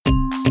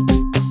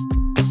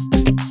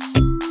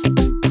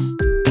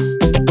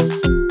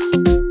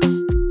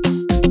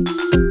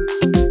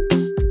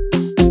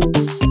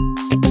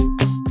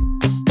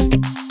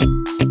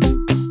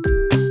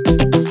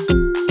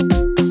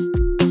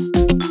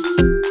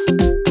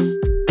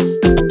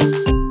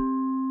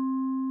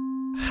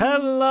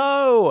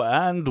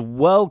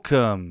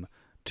welcome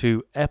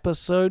to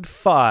episode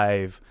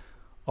 5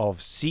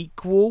 of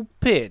Sequel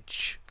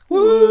Pitch.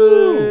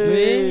 Woo!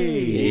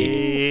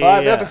 Hey.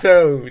 5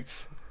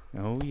 episodes.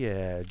 Oh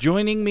yeah.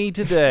 Joining me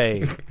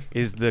today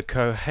is the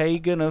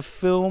Cohagen of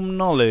film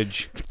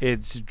knowledge.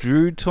 It's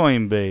Drew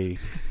Toynbee.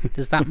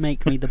 Does that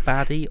make me the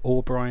baddie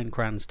or Bryan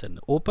Cranston?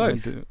 Or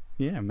both?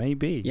 Yeah,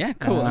 maybe. Yeah,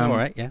 cool. All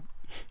right, yeah.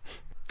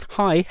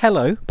 Hi,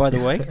 hello, by the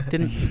way.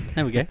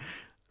 There we go.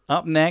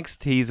 Up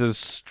next, he's as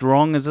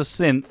strong as a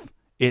synth.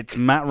 It's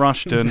Matt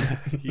Rushton.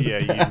 Yeah,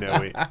 you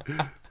know it.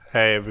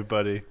 Hey,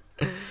 everybody.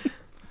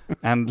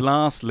 And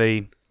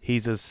lastly,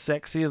 he's as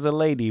sexy as a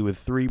lady with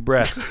 3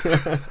 breasts.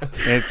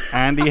 It's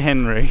Andy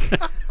Henry.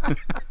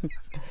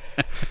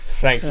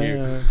 Thank you.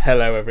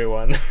 Hello,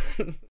 everyone.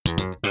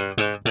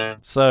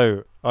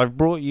 So, I've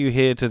brought you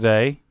here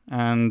today,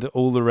 and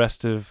all the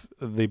rest of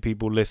the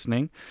people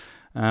listening.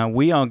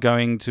 We are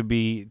going to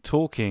be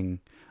talking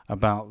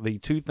about the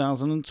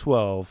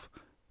 2012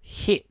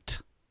 hit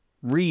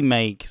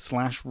remake /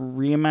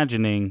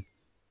 reimagining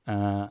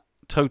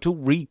Total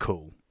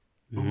Recall.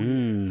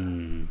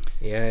 Mm.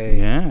 Yay.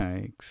 Yeah,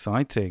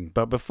 exciting.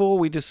 But before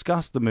we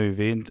discuss the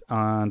movie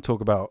and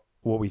talk about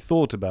what we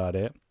thought about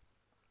it,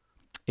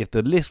 if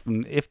the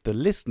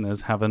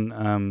listeners haven't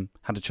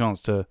had a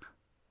chance to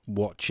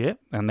watch it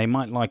and they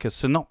might like a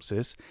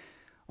synopsis,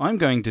 I'm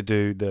going to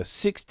do the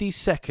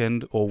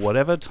 60-second or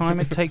whatever time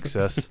it takes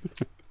us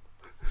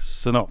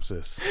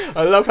synopsis.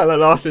 I love how that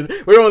lasted.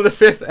 We're on the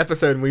 5th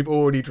episode and we've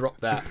already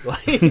dropped that.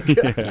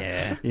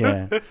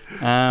 Yeah.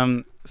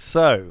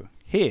 So,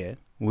 here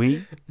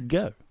we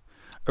go.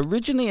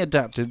 Originally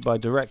adapted by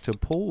director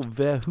Paul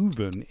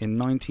Verhoeven in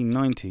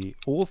 1990,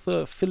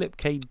 author Philip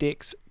K.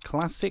 Dick's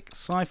classic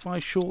sci-fi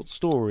short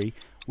story,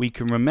 We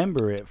Can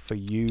Remember It For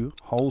You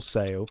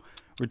Wholesale,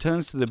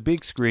 returns to the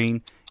big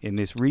screen in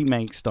this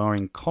remake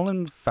starring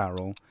Colin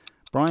Farrell,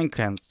 Bryan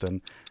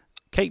Cranston,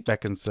 Kate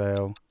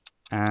Beckinsale,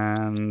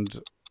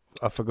 and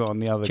I've forgotten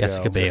the other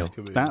Jessica girl.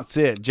 Biel. That's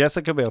it,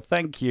 Jessica Biel,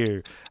 thank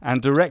you.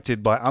 And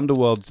directed by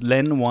Underworld's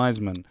Len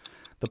Wiseman.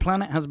 The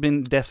planet has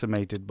been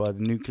decimated by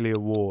the nuclear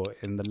war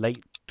in the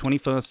late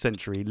 21st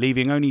century,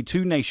 leaving only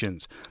 2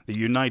 nations, the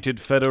United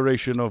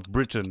Federation of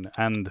Britain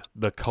and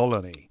the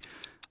Colony.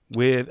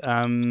 With,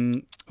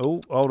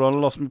 hold on, I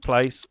lost my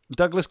place.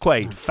 Douglas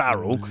Quaid,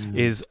 Farrell,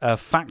 is a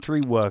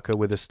factory worker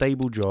with a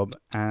stable job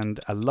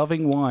and a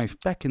loving wife,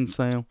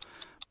 Beckinsale.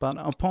 But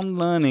upon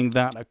learning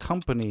that a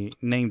company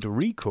named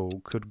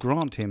Recall could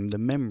grant him the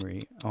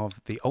memory of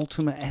the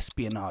ultimate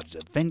espionage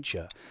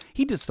adventure,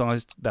 he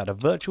decides that a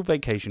virtual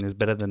vacation is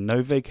better than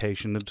no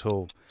vacation at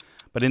all.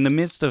 But in the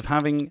midst of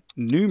having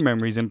new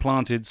memories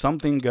implanted,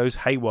 something goes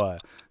haywire.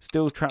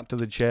 Still trapped to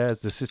the chair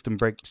as the system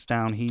breaks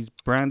down, he's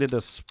branded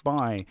a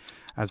spy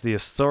as the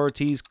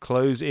authorities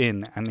close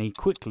in and he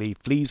quickly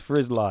flees for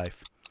his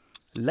life.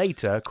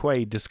 Later,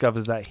 Quaid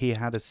discovers that he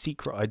had a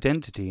secret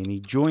identity and he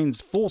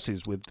joins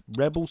forces with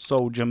rebel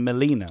soldier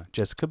Melina,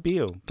 Jessica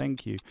Biel,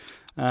 thank you,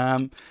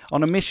 on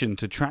a mission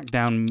to track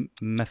down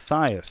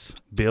Matthias,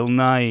 Bill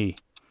Nighy,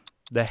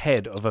 the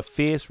head of a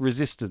fierce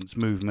resistance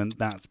movement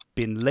that's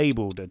been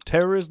labelled a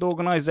terrorist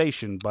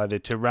organisation by the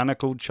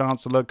tyrannical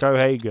Chancellor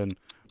Cohagen,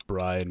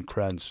 Bryan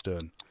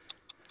Cranston.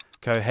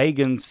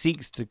 Cohagen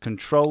seeks to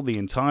control the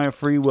entire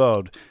free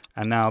world,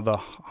 and now the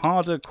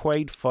harder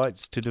Quaid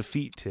fights to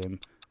defeat him,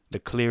 the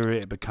clearer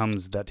it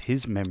becomes that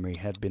his memory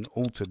had been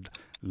altered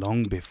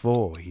long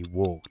before he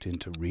walked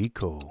into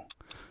Recall.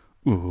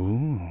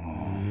 Ooh.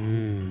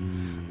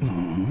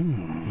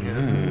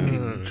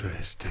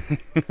 Interesting.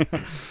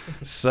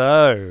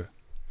 So,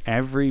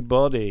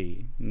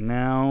 everybody,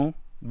 now,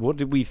 what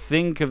did we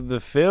think of the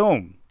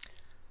film?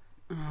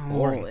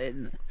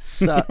 Boring.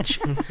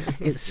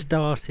 It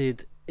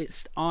started.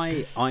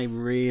 I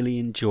really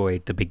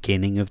enjoyed the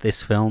beginning of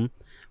this film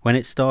when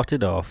it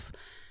started off.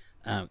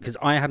 Because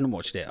I hadn't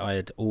watched it, I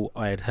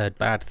had heard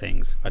bad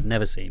things. I'd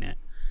never seen it,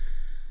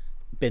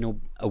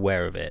 been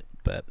aware of it,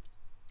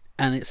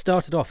 and it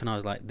started off, and I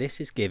was like, "This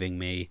is giving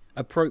me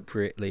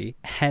appropriately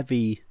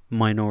heavy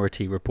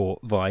Minority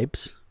Report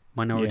vibes."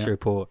 Minority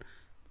Report,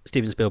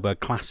 Steven Spielberg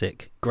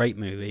classic, great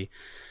movie.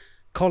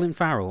 Colin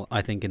Farrell,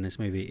 I think, in this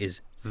movie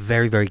is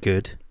very, very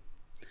good.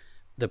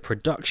 The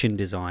production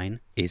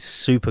design is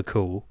super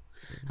cool.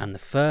 And the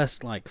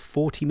first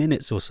 40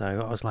 minutes or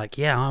so, I was like,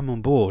 yeah, I'm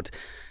on board.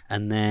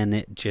 And then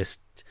it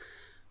just,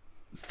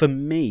 for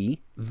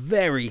me,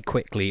 very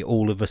quickly,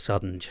 all of a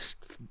sudden,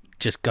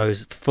 just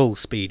goes full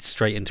speed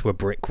straight into a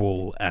brick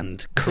wall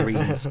and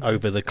careens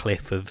over the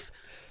cliff of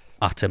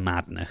utter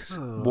madness.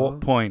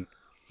 What point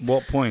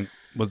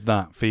was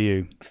that for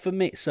you? For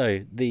me,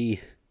 so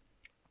the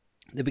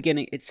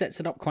beginning, it sets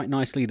it up quite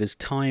nicely. There's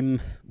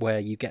time where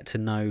you get to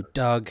know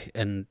Doug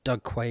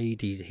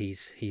Quaid.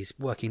 He's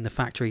working the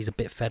factory. He's a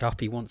bit fed up.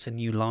 He wants a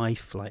new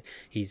life.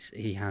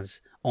 He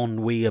has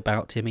ennui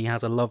about him. He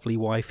has a lovely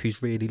wife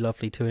who's really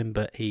lovely to him,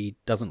 but he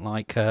doesn't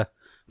like her.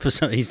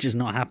 He's just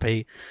not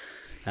happy.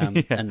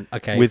 And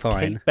okay, with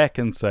fine. Kate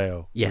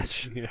Beckinsale.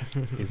 Yes,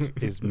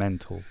 Is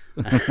mental.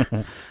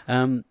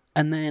 And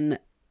then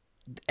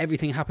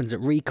everything happens at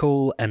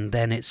recall, and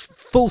then it's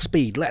full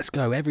speed. Let's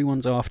go.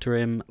 Everyone's after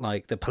him.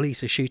 Like, the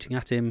police are shooting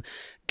at him.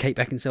 Kate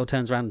Beckinsale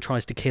turns around and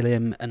tries to kill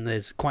him, and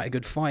there's quite a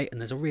good fight,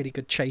 and there's a really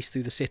good chase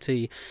through the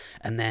city.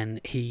 And then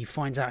he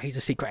finds out he's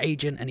a secret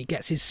agent, and he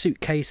gets his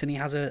suitcase, and he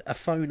has a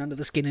phone under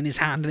the skin in his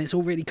hand, and it's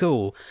all really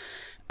cool.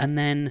 And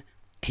then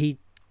he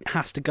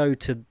has to go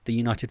to the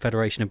United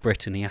Federation of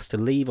Britain. He has to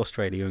leave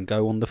Australia and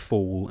go on the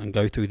Fall and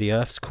go through the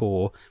Earth's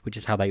core, which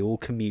is how they all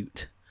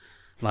commute.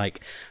 Like,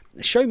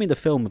 show me the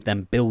film of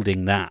them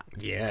building that.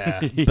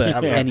 Yeah.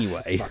 But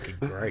anyway, Fucking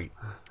great.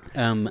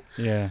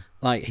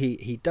 like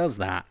he does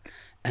that,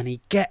 and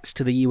he gets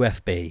to the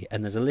UFB,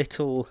 and there's a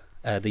little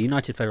the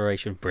United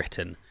Federation of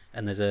Britain,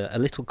 and there's a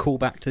little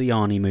callback to the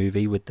Arnie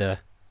movie with the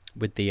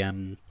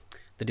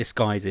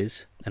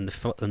disguises and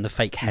the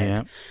fake head.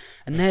 Yeah.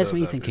 And there's So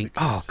me that thinking,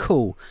 really oh,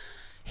 cool.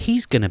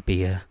 He's going to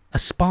be a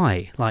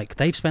spy. Like,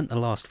 they've spent the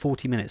last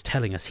 40 minutes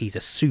telling us he's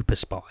a super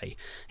spy.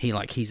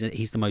 He's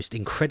the most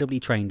incredibly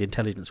trained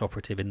intelligence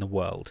operative in the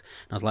world.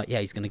 And I was like, yeah,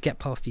 he's going to get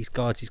past these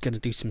guards. He's going to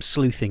do some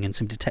sleuthing and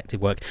some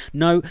detective work.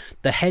 No,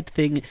 the head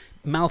thing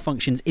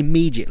malfunctions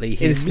immediately.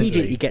 He Instantly.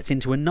 immediately gets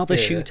into another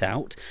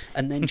shootout,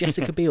 and then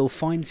Jessica Biel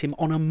finds him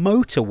on a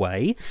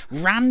motorway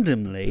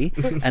randomly,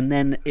 and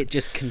then it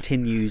just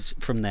continues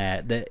from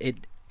there.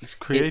 It's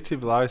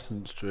creative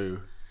license,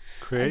 Drew.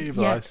 Creative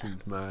yeah.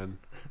 license, man.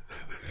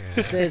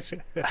 There's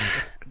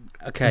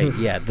okay,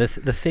 yeah. The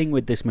thing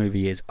with this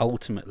movie is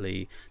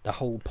ultimately the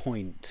whole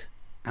point,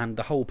 and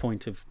the whole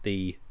point of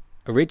the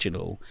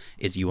original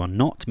is you are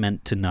not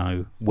meant to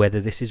know whether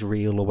this is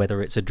real or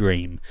whether it's a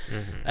dream,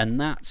 and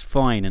that's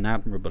fine and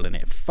admirable, and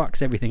it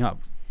fucks everything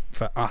up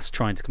for us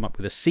trying to come up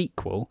with a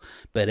sequel.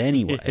 But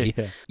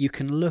anyway, you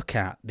can look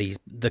at the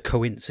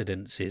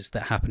coincidences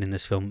that happen in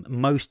this film,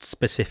 most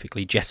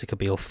specifically Jessica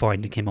Biel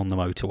finding him on the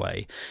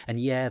motorway, and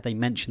yeah, they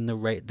mention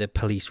the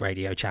police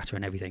radio chatter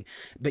and everything,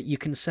 but you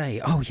can say,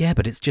 oh yeah,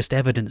 but it's just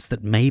evidence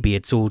that maybe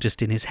it's all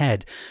just in his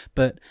head.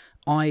 But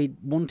I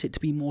want it to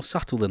be more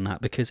subtle than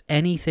that, because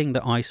anything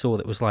that I saw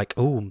that was like,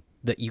 oh,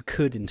 that you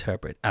could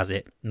interpret as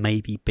it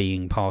maybe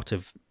being part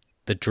of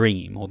the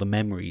dream or the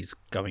memories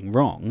going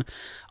wrong,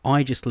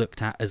 I just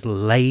looked at as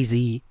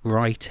lazy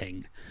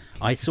writing.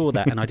 I saw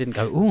that and I didn't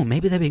go, oh,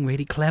 maybe they're being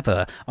really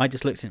clever. I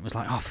just looked at it and was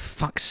like, oh, for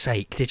fuck's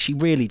sake, did she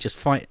really just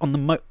fight on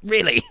the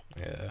really?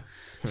 Yeah.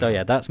 So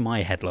yeah, that's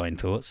my headline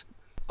thoughts.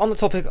 On the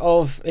topic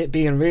of it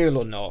being real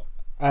or not,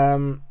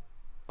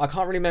 I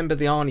can't really remember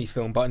the Arnie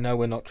film, but I know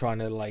we're not trying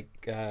to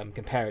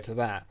compare it to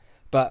that.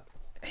 But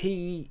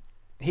he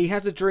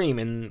has a dream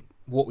in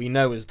what we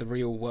know as the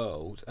real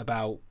world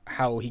about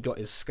how he got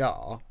his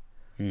scar,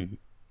 and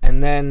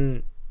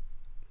then,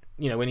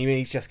 you know, when he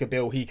meets Jessica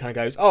Biel, he kind of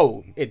goes,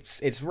 "Oh,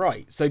 it's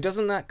right." So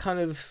doesn't that kind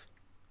of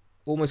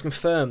almost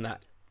confirm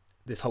that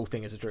this whole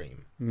thing is a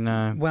dream?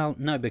 No. Well,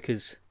 no,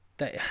 because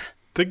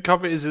Think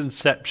of it as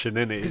Inception,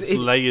 innit? It's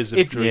layers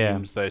of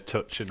dreams they're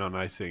touching on,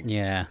 I think.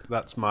 Yeah.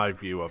 That's my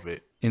view of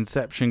it.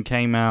 Inception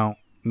came out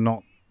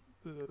not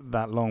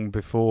that long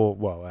before.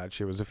 Well,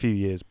 actually, it was a few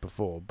years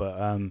before,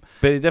 but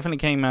it definitely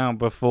came out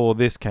before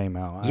this came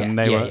out. And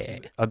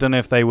I don't know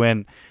if they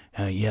went,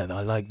 yeah,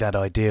 I like that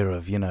idea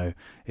of, you know,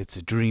 it's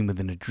a dream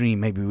within a dream.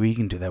 Maybe we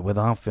can do that with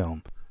our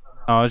film.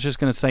 I was just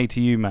going to say to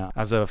you, Matt,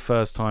 as a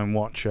first-time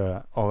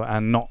watcher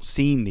and not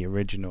seen the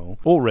original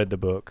or read the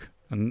book,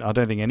 and I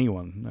don't think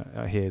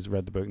anyone here has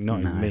read the book, not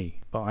even me,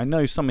 but I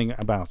know something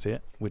about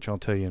it, which I'll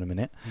tell you in a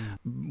minute.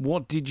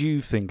 What did you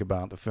think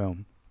about the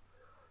film?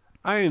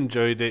 I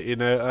enjoyed it.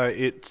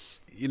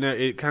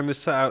 It kind of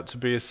set out to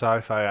be a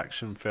sci-fi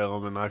action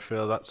film, and I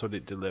feel that's what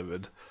it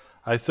delivered.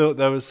 I thought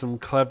there was some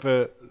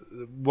clever.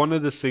 One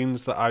of the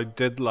scenes that I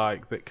did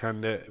like that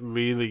kind of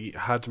really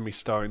had me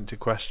starting to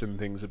question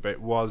things a bit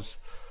was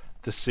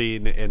the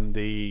scene in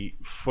the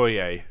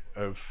foyer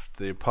of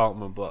the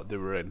apartment block they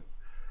were in,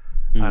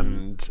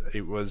 and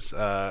it was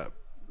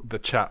the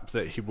chap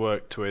that he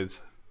worked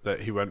with, that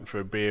he went for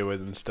a beer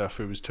with and stuff,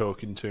 who was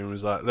talking to him,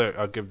 was like, look,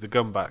 I'll give the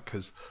gun back,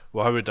 because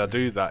why would I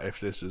do that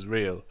if this was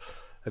real?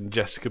 And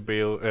Jessica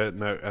Biel,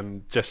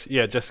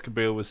 Jessica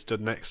Biel was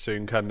stood next to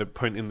him, kind of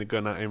pointing the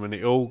gun at him, and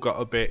it all got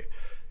a bit,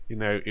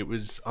 it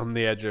was on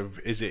the edge of,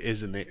 is it,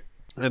 isn't it?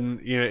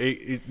 And,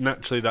 it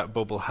naturally that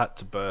bubble had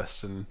to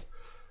burst, and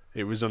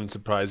it was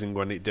unsurprising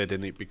when it did,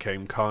 and it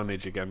became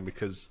carnage again,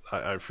 because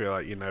I feel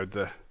like,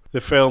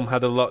 the film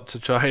had a lot to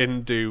try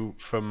and do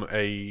from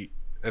an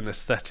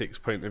aesthetics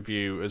point of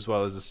view as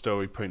well as a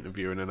story point of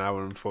view in an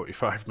hour and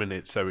 45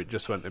 minutes, so it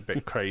just went a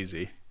bit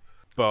crazy.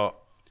 But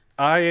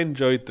I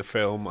enjoyed the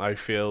film, I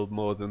feel,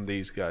 more than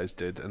these guys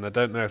did, and I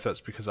don't know if that's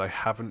because I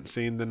haven't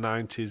seen the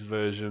 90s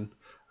version.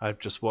 I've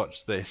just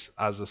watched this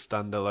as a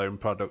standalone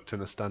product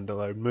and a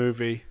standalone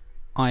movie.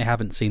 I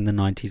haven't seen the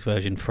 90s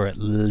version for at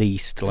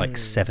least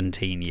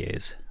 17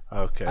 years.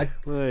 Okay.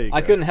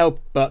 I couldn't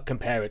help but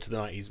compare it to the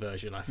 90s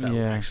version, I felt,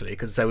 actually,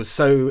 because it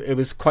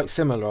was quite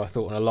similar, I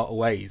thought, in a lot of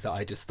ways, that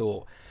I just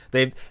thought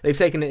they've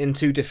taken it in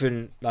two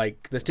different,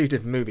 like, there's two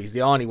different movies. The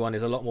Arnie one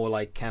is a lot more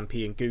like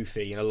campy and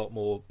goofy and a lot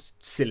more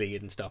silly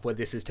and stuff, where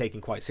this is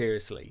taken quite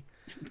seriously.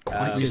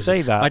 You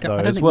say that I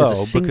don't as think well there's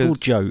a single because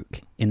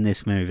joke in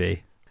this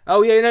movie.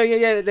 Oh yeah, no,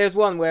 yeah. There's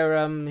one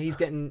where he's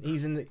in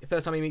the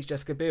first time he meets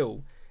Jessica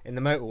Biel in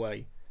the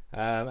motorway.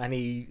 And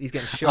he's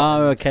getting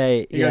shot. Oh,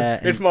 okay, He yeah.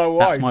 goes, it's my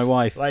wife. That's my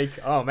wife. Like,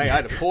 oh mate, I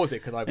had to pause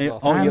it because I was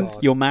laughing. Oh, so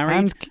hard. you're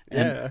married?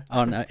 Yeah.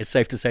 Oh no, it's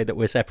safe to say that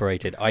we're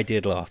separated. I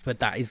did laugh, but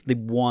that is the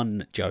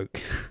one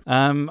joke.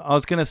 I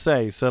was gonna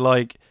say, so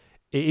like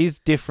it is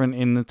different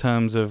in the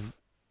terms of,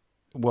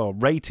 well,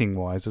 rating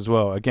wise as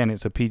well. Again,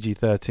 it's a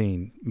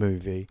PG-13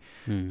 movie,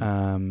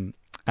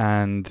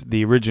 and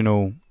the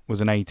original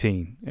was an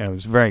 18. It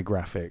was very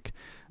graphic.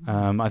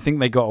 I think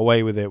they got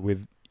away with it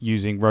with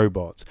using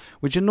robots,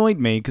 which annoyed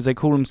me because they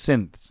call them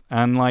synths,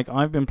 and like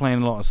I've been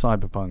playing a lot of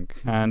Cyberpunk,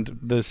 and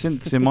the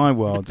synths in my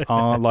world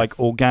are like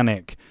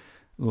organic,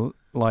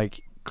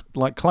 like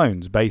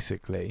clones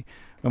basically,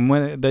 and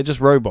when they're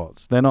just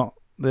robots, they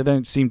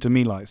don't seem to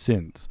me like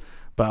synths.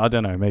 But I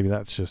don't know, maybe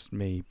that's just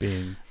me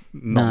being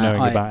not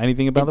knowing about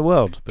anything about the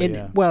world.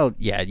 But Well,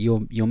 yeah,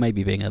 you're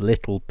maybe being a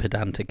little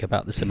pedantic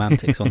about the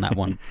semantics on that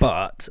one,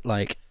 but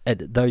like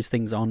those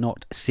things are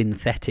not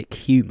synthetic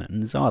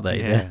humans, are they?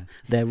 Yeah.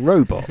 They're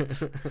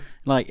robots.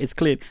 Like, it's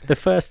clear the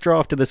first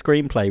draft of the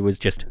screenplay was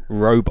just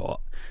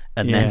robot,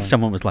 and then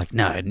someone was like,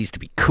 no, it needs to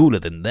be cooler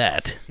than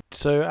that.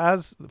 So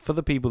as for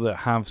the people that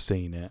have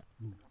seen it,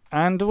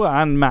 and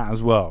Matt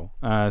as well,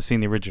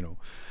 seen the original,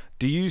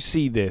 do you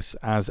see this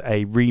as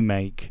a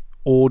remake,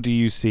 or do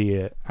you see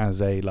it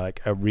as a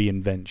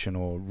reinvention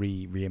or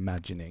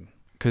reimagining?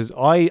 Because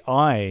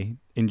I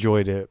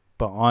enjoyed it,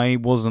 but I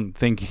wasn't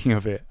thinking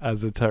of it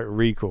as a Total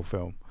Recall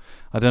film.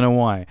 I don't know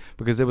why,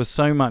 because there was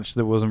so much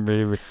that wasn't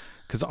really.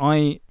 Because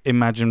I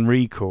imagine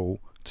Recall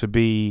to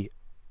be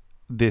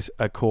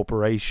a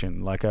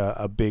corporation, like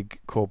a big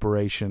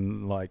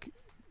corporation like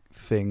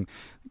thing.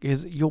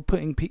 Because you're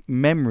putting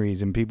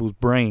memories in people's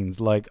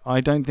brains. Like,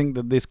 I don't think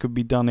that this could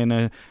be done in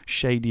a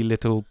shady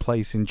little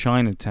place in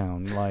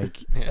Chinatown.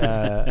 Like,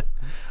 and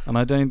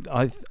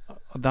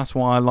that's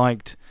why I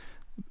liked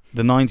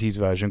the 90s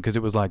version, because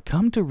it was like,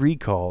 come to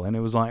Recall, and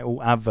it was like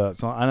all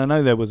adverts. And I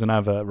know there was an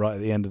advert right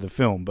at the end of the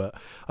film, but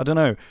I don't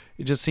know,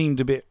 it just seemed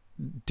a bit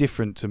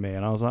different to me,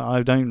 and I was like,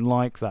 I don't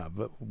like that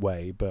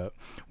way. But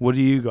what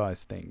do you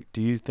guys think?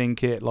 Do you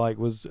think it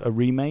was a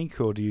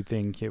remake, or do you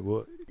think it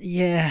was?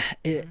 Yeah,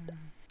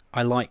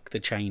 I like the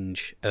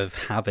change of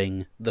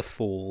having the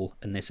fall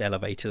and this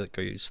elevator that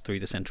goes through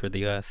the center of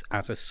the earth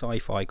as a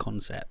sci-fi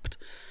concept.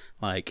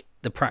 Like,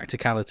 the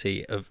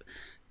practicality of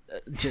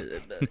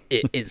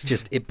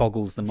it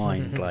boggles the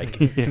mind. Like,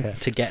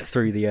 to get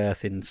through the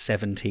earth in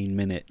 17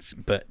 minutes,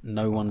 but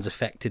no one's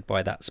affected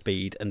by that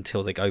speed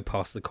until they go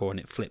past the core and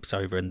it flips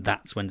over, and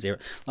that's when zero.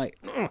 Like,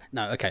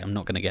 no, okay, I'm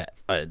not going to get.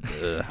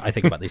 I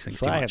think about these things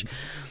too much.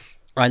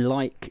 I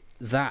like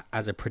that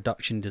as a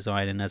production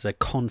design and as a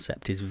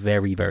concept is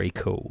very, very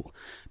cool.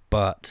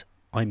 But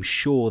I'm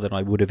sure that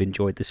I would have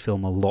enjoyed this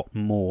film a lot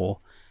more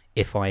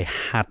if I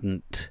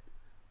hadn't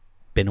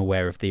been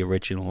aware of the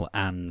original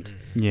and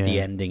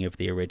the ending of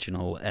the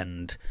original,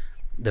 and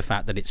the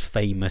fact that it's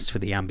famous for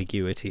the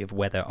ambiguity of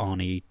whether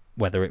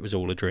it was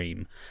all a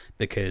dream.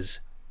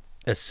 Because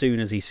as soon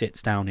as he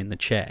sits down in the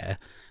chair,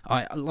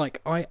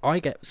 I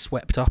get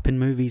swept up in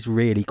movies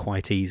really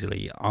quite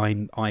easily.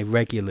 I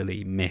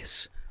regularly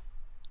miss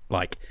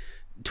like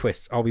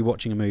twists. I'll be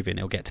watching a movie and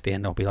it'll get to the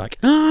end, I'll be like,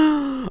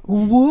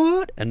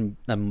 what? And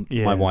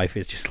my wife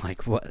is just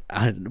like, what?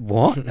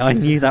 I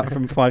knew that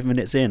from 5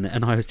 minutes in,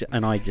 and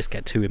I just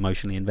get too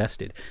emotionally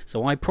invested.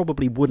 So I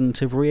probably wouldn't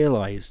have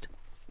realised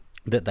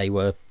that they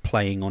were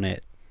playing on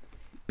it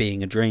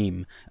being a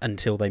dream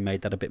until they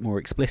made that a bit more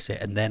explicit,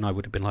 and then I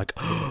would have been like,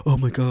 oh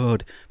my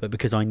god. But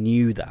because I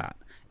knew that,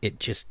 it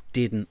just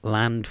didn't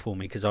land for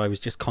me, because I was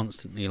just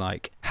constantly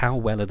like, how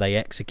well are they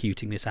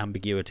executing this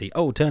ambiguity?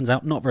 Oh, turns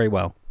out not very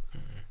well.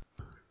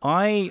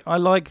 I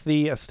like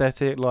the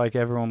aesthetic, like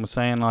everyone was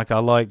saying. Like, I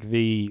like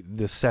the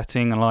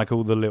setting. I like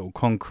all the little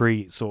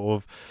concrete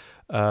sort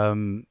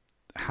of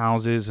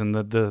houses, and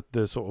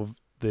the sort of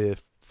the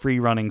free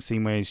running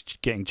scene where he's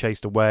getting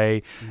chased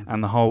away,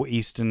 and the whole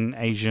Eastern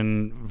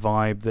Asian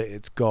vibe that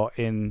it's got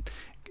in.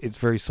 It's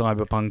very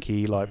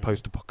cyberpunky, like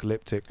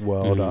post-apocalyptic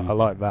world. I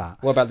like that.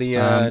 What about the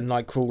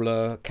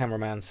Nightcrawler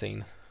cameraman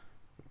scene?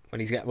 When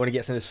he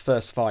gets in his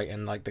first fight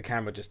and like the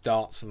camera just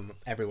darts from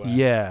everywhere.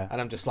 Yeah. And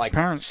I'm just like,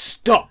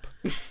 stop.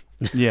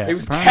 Yeah. It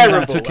was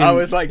terrible. I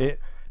was like,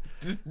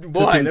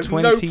 why? There's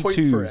no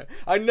point for it.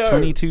 I know.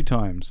 22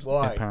 times.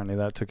 Why? Apparently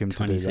that took him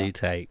to do that. 22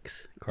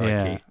 takes. Crikey.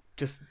 Yeah.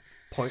 Just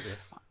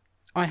pointless.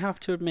 I have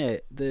to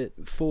admit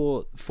that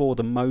for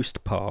the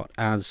most part,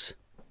 as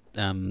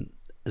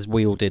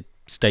we all did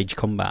stage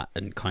combat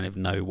and kind of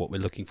know what we're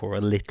looking for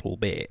a little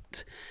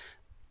bit,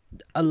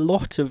 a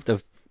lot of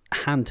the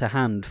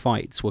hand-to-hand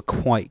fights were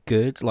quite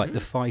good. Like, the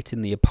fight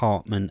in the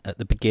apartment at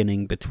the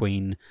beginning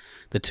between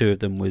the two of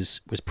them was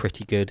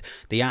pretty good.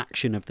 The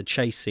action of the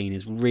chase scene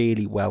is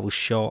really well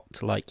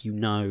shot. Like, you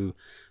know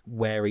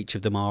where each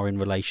of them are in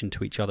relation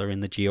to each other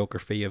in the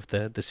geography of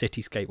the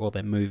cityscape while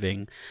they're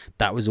moving.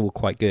 That was all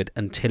quite good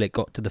until it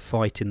got to the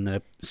fight in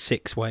the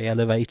 6-way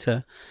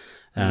elevator.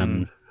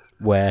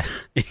 Where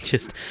it's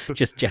just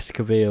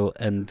Jessica Biel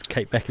and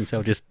Kate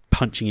Beckinsale just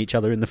punching each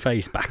other in the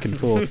face back and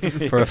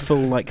forth for a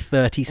full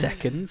 30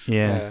 seconds.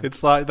 Yeah.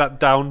 It's like that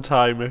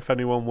downtime if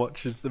anyone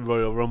watches the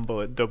Royal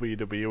Rumble at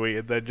WWE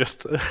and they're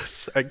just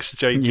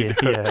exchanging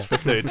hooks for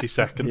 30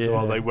 seconds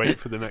while they wait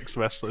for the next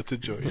wrestler to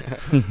join.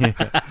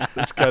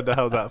 That's kind of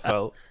how that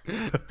felt.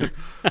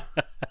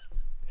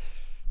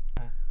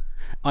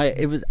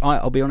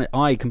 I'll be honest,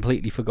 I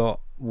completely forgot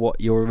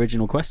what your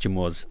original question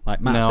was. Like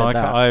Matt said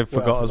that. I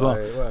forgot as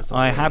well.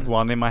 I had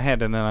one in my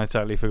head and then I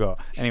totally forgot.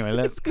 Anyway,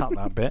 let's cut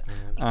that bit.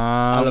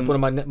 One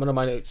of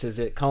my notes is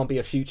it can't be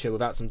a future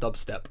without some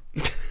dubstep.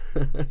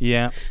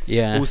 Yeah.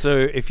 Also,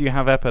 if you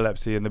have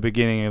epilepsy in the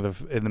beginning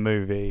of in the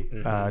movie,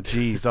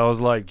 geez, I was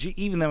like,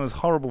 even though it was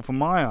horrible for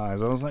my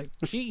eyes, I was like,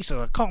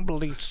 Jesus, I can't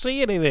believe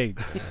see anything.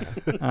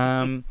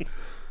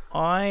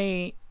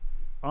 I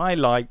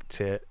liked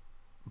it,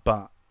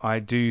 but I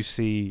do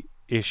see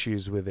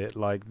issues with it.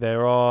 Like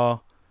there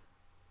are,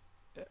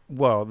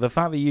 the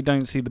fact that you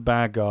don't see the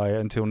bad guy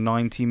until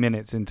 90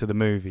 minutes into the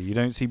movie. You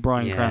don't see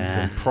Bryan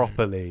Cranston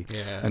properly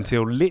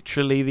until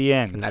literally the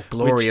end. And that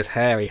glorious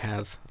hair he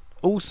has.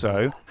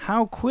 Also,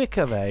 how quick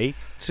are they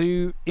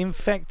to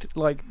infect?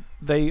 I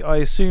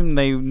assume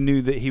they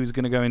knew that he was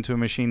going to go into a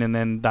machine, and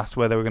then that's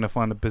where they were going to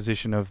find the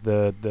position of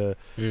the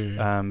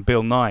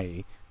Bill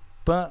Nighy.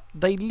 But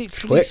they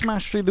literally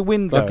smashed through the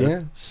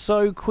window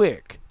so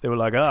quick. They were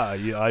like, I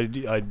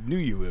knew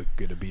you were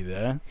going to be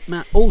there.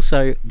 Matt,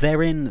 also,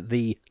 they're in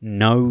the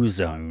no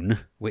zone,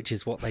 which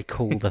is what they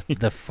call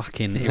the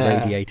fucking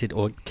irradiated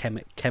or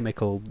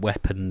chemical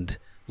weaponed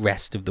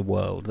rest of the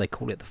world. They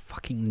call it the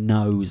fucking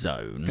no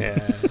zone.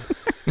 Yeah.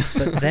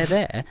 But they're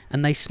there,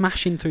 and they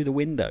smash in through the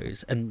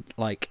windows, and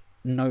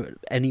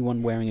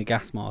anyone wearing a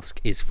gas mask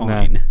is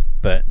fine,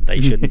 but they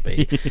shouldn't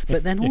be.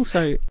 But then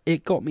also,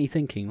 it got me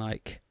thinking,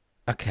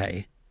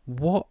 okay,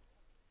 what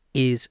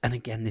is, and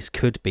again, this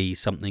could be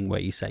something where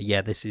you say,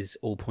 this is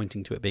all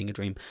pointing to it being a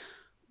dream.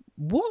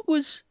 What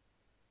was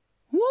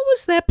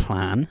their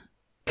plan?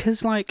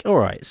 Because, all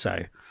right,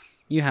 so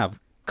you have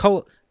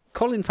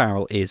Colin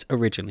Farrell is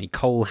originally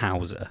Cole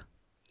Hauser.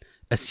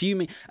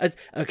 Assuming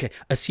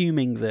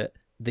that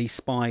the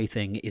spy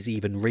thing is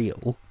even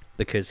real,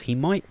 because he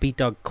might be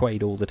Doug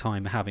Quaid all the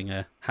time having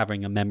a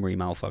memory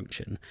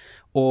malfunction,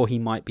 or he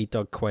might be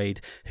Doug Quaid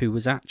who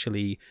was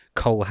actually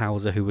Cole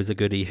Hauser who was a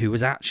goodie, who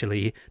was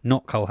actually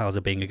not Cole Hauser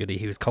being a goodie,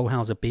 he was Cole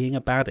Hauser being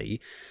a baddie,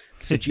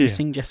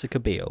 seducing Jessica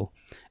Biel,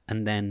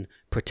 and then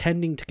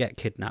pretending to get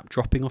kidnapped,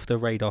 dropping off the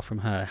radar from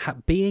her,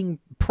 being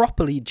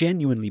properly,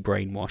 genuinely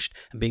brainwashed,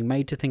 and being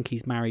made to think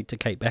he's married to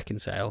Kate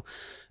Beckinsale,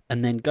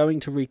 and then going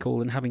to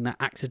recall and having that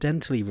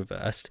accidentally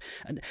reversed.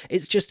 And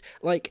it's just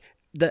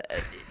that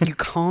you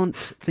can't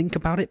think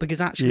about it,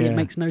 because actually it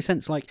makes no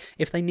sense.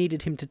 If they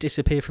needed him to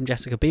disappear from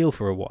Jessica Biel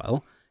for a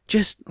while,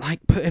 just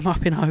put him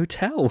up in a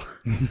hotel.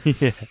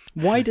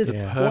 Why does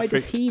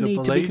he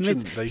need to be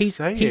convinced? But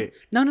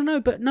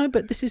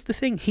this is the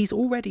thing. He's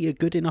already a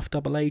good enough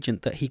double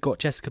agent that he got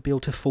Jessica Biel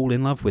to fall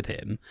in love with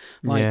him.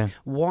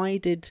 Why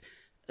did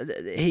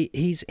he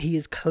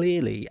is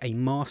clearly a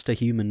master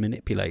human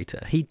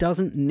manipulator. He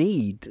doesn't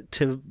need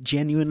to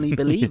genuinely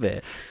believe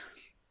it.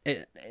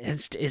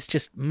 It's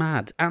just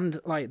mad. And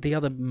the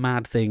other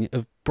mad thing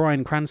of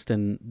Bryan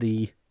Cranston,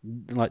 the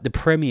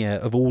premier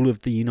of all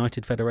of the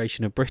United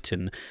Federation of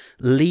Britain,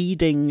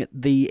 leading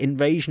the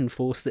invasion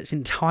force that's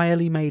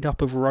entirely made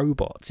up of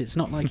robots. It's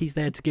not like he's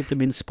there to give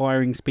them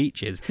inspiring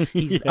speeches.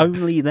 He's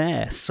only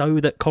there so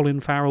that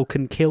Colin Farrell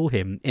can kill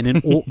him in an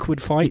awkward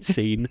fight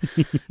scene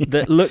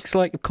that looks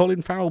like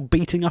Colin Farrell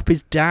beating up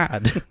his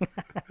dad.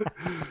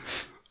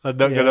 I'm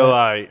not going to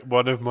lie,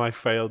 one of my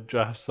failed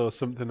drafts or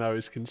something I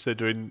was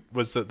considering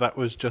was that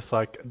was just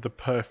the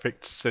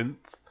perfect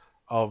synth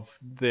of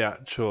the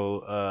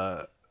actual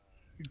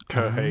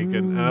Cohagen.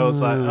 And I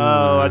was like,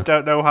 I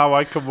don't know how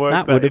I can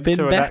work that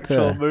into an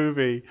actual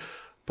movie.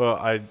 But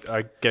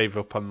I gave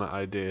up on that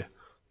idea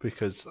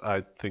because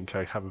I think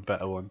I have a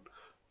better one.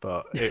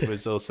 But it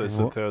was also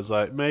something I was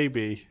like,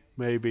 maybe,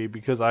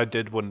 because I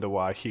did wonder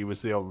why he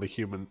was the only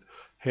human.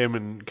 Him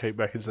and Kate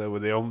Beckinsale were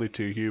the only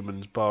two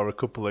humans, bar a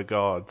couple of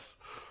guards.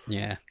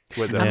 Yeah.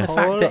 With and the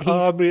fact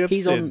that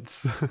he's on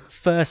synths.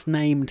 first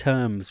name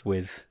terms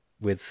with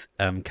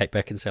Kate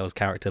Beckinsale's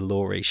character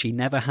Laurie. She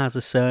never has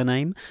a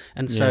surname,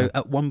 and so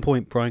at one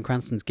point Bryan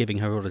Cranston's giving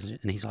her orders,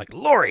 and he's like,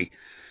 "Laurie,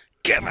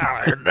 get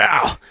out of here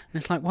now!"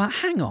 And it's like, well,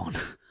 hang on.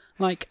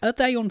 Are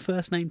they on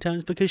first name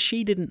terms? Because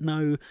she didn't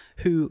know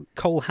who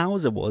Cole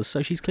Hauser was,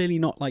 so she's clearly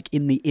not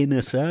in the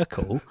inner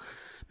circle.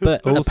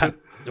 But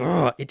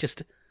it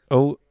just.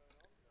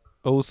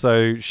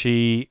 Also,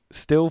 she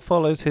still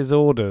follows his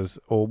orders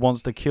or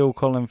wants to kill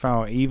Colin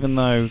Farrell, even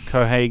though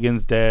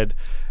Cohagen's dead,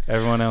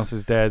 everyone else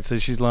is dead. So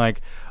she's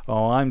like,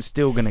 I'm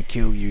still going to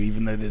kill you,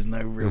 even though there's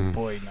no real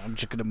point. I'm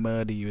just going to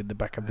murder you in the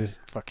back of this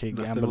fucking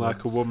Nothing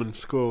ambulance. like a woman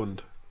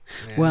scorned.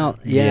 Well,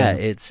 yeah,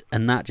 Yeah.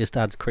 and that just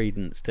adds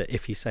credence to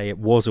if you say it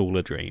was all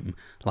a dream.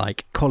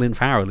 Like, Colin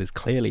Farrell is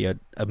clearly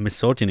a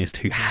misogynist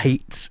who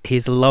hates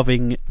his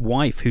loving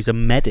wife, who's a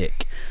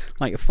medic,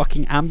 like a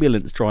fucking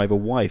ambulance driver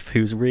wife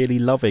who's really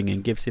loving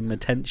and gives him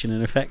attention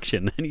and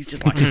affection, and he's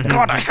just like,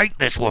 God, I hate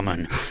this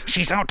woman.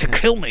 She's out to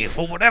kill me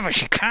for whatever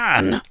she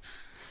can.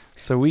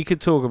 So we could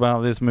talk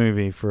about this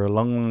movie for a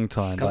long, long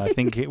time, but I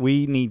think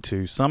we need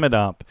to sum it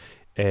up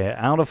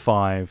out of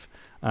 5.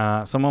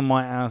 Someone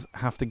might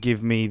have to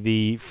give me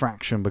the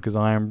fraction because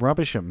I am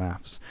rubbish at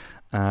maths.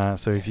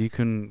 So if you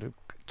can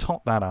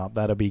top that up,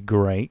 that'd be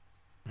great.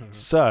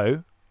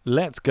 So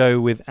let's go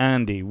with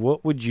Andy.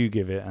 What would you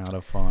give it out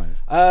of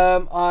 5?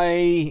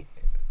 I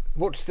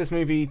watched this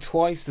movie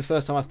twice. The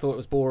first time I thought it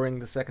was boring.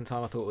 The second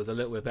time I thought it was a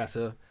little bit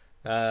better.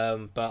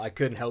 But I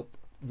couldn't help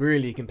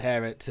really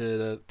compare it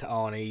to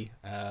Arnie,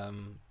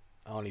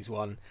 Arnie's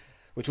one,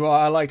 which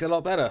I liked a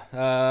lot better.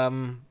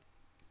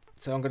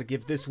 So I'm going to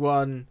give this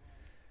one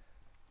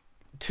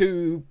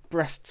 2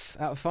 breasts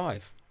out of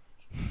 5.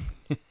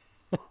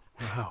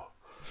 Wow.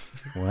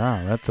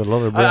 Wow, that's a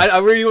lot of I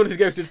really wanted to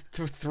go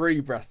to 3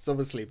 breasts,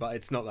 obviously, but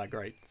it's not that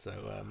great. So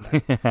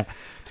no.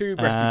 2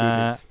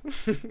 breasty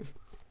boobies.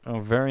 Oh,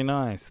 very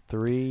nice.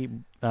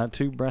 2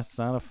 breasts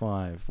out of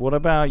 5. What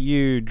about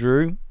you,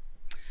 Drew?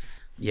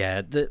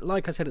 Yeah,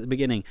 like I said at the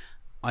beginning,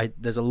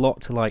 there's a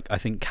lot to like. I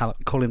think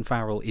Colin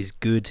Farrell is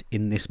good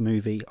in this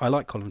movie. I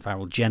like Colin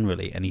Farrell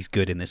generally, and he's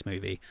good in this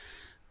movie.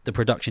 The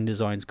production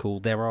design's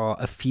cool. There are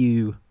a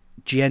few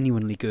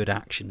genuinely good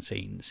action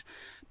scenes,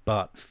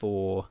 but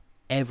for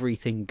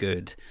everything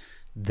good,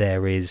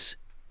 there is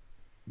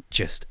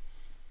just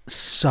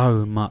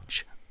so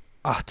much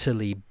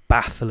utterly,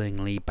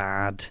 bafflingly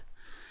bad.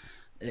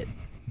 It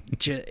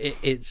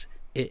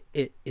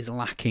is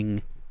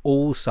lacking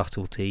all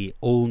subtlety,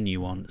 all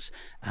nuance,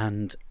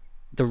 and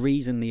the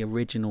reason the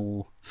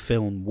original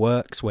film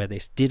works where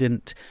this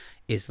didn't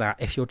is that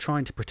if you're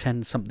trying to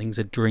pretend something's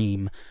a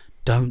dream,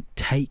 don't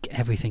take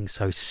everything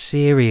so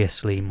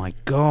seriously, my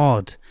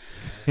God.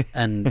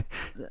 And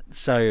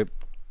so,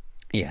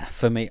 yeah,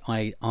 for me,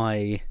 I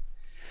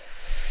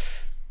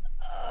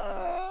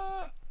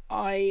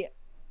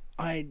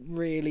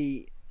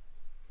really,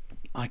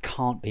 I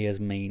can't be as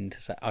mean to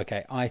say,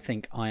 okay, I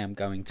think I am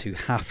going to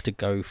have to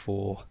go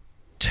for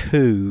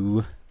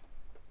 2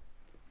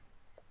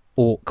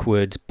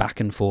 awkward back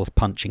and forth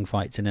punching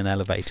fights in an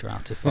elevator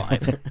out of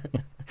 5.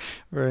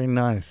 Very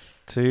nice.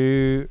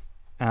 2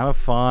 out of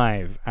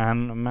 5.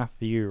 And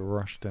Matthew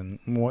Rushton,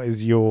 what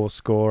is your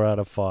score out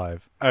of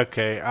 5?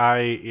 Okay,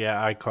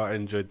 I quite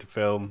enjoyed the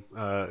film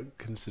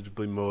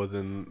considerably more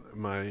than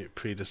my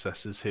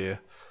predecessors here.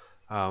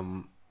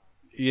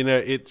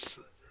 It's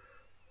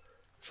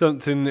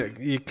something that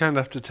you kind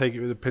of have to take it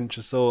with a pinch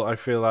of salt. I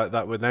feel like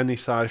that with any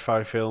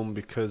sci-fi film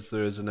because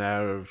there is an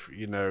air of,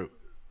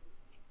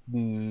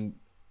 kind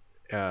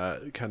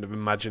of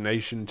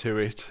imagination to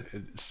it.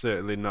 It's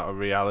certainly not a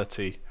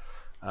reality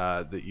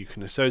that you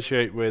can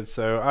associate with.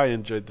 So I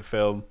enjoyed the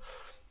film.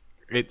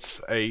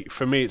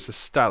 For me, it's a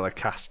stellar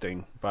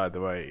casting, by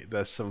the way.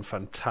 There's some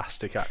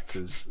fantastic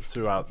actors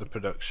throughout the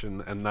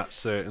production, and that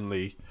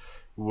certainly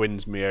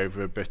wins me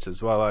over a bit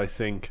as well, I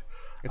think.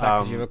 Is that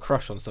because you have a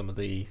crush on some of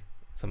the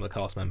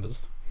cast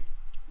members?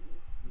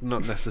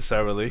 Not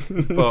necessarily,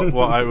 but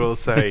what I will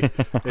say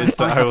is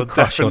that I will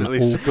crush on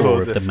definitely all 4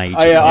 support of the this. major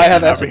I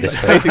have members of this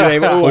film. basically they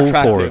were all All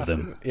attractive. 4 of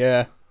them.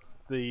 Yeah.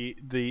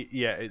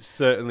 It's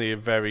certainly a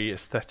very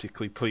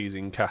aesthetically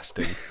pleasing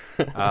casting.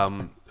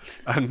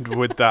 And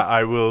with that,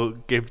 I will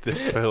give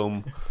this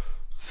film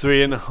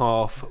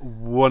 3.5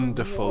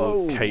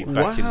 wonderful Kate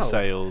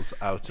Beckinsales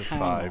out of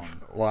 5.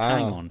 Wow.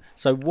 Hang on.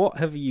 So what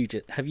have you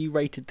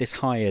rated this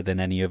higher than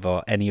any of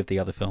the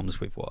other films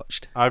we've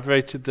watched? I've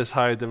rated this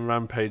higher than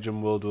Rampage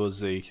and World War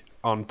Z,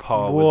 on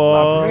par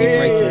Whoa. with You've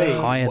Labyrinth. rated Really?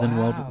 it higher than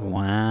World. Wow.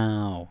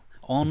 Wow.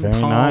 On Very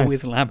par nice.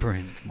 with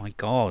Labyrinth. My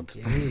God.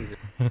 Jesus.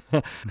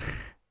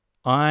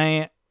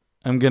 I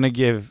am going to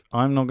give...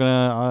 I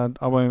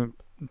won't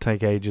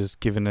take ages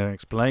giving an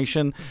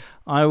explanation.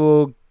 I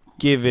will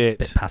give it...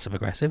 Bit passive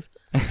aggressive.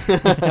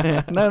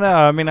 No,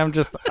 I mean, I'm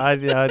just...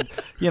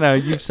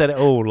 you've said it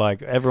all.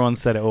 Like, everyone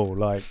said it all.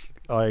 Like,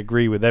 I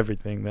agree with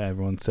everything that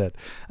everyone said.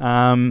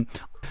 I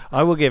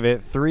will give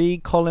it 3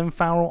 Colin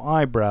Farrell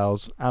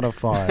eyebrows out of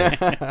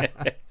 5.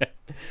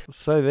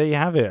 So there you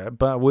have it.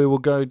 But we will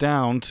go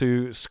down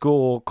to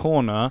Score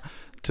Corner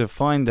to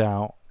find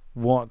out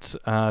what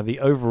the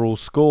overall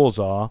scores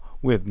are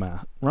with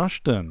Matt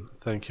Rushton.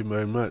 Thank you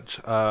very much.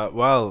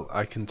 Well,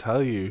 I can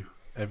tell you,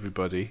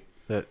 everybody,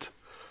 that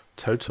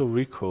Total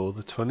Recall,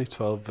 the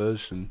 2012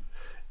 version,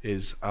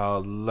 is our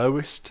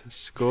lowest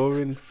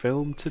scoring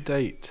film to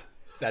date.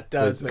 That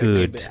does make Good.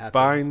 me a bit happy.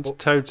 Combined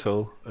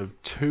total of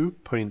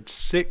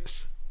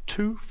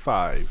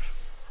 2.625.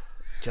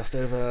 Just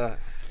over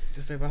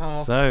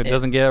half. So it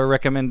doesn't get a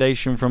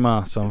recommendation from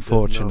us,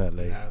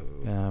 unfortunately.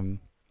 No.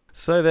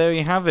 So there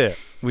you have it.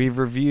 We've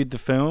reviewed the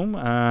film,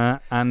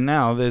 and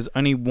now there's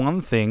only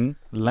one thing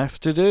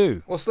left to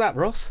do. What's that,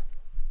 Ross?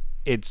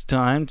 it's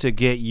time to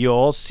get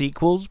your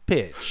sequels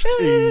pitched.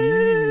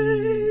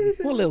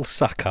 What a little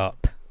suck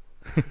up.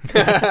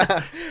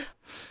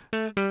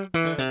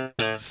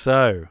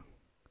 So,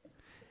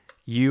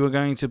 you are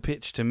going to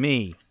pitch to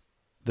me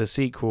the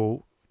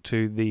sequel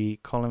to the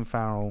Colin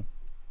Farrell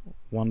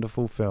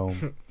wonderful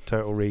film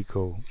Total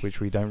Recall, which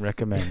we don't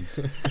recommend.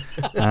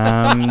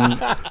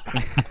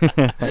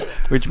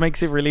 Which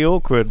makes it really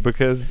awkward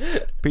because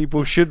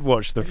people should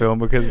watch the film,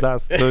 because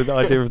that's the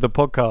idea of the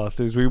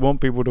podcast, is we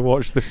want people to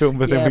watch the film,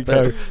 but then we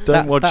go,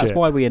 don't watch it. That's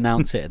why we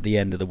announce it at the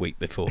end of the week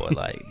before.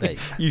 Like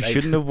you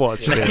shouldn't have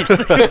watched it.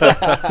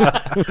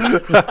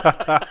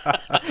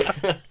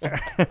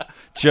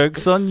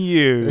 Joke's on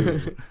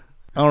you.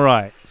 All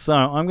right, so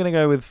I'm going to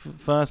go with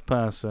first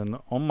person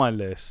on my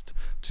list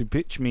to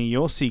pitch me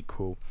your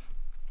sequel.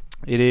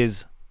 It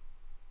is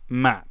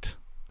Matt.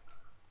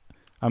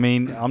 I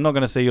mean, I'm not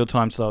going to say your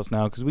time starts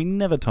now because we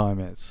never time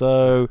it.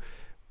 So,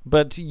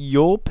 but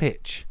your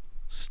pitch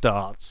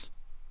starts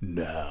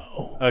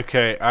now.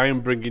 Okay, I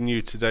am bringing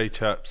you today,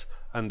 chaps,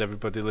 and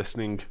everybody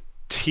listening,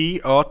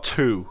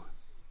 TR2,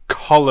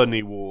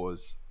 Colony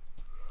Wars.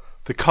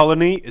 The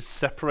colony is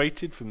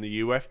separated from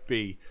the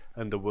UFB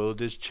and the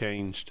world is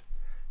changed.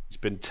 It's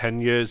been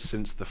 10 years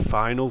since the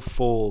final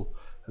fall,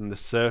 and on the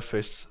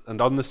surface,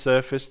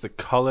 the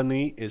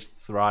colony is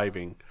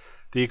thriving.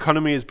 The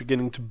economy is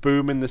beginning to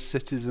boom in the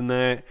cities, and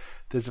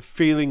there's a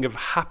feeling of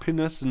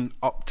happiness and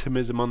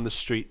optimism on the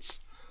streets.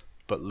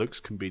 But looks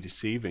can be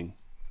deceiving.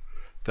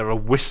 There are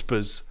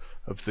whispers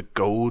of the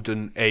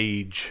Golden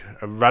Age,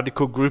 a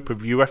radical group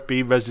of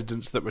UFB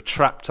residents that were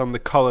trapped on the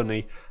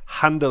colony,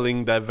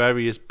 handling their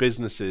various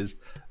businesses,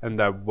 and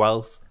their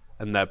wealth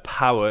and their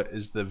power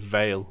is the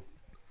veil.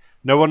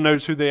 No one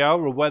knows who they are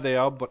or where they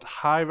are, but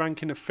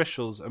high-ranking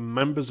officials and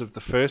members of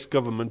the first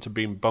government are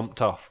being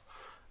bumped off,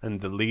 and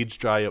the leads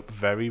dry up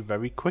very,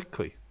 very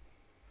quickly.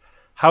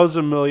 Hauser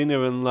and Molina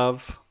are in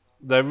love.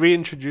 They're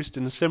reintroduced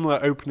in a similar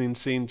opening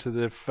scene to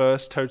the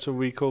first Total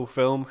Recall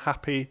film,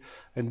 happy,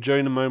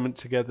 enjoying a moment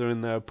together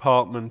in their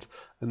apartment,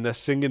 and they're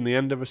singing the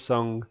end of a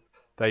song,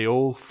 They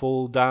All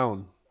Fall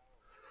Down.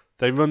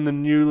 They run the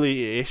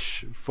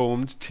newly-ish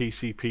formed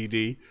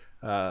TCPD,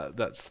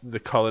 that's the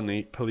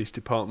Colony Police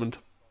Department,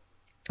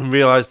 and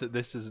realise that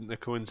this isn't a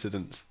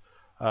coincidence.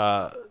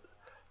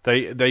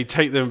 They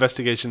take their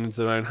investigation into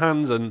their own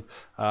hands, and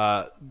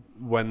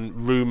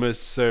when rumours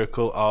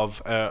circle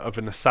of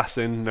an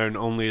assassin known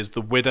only as the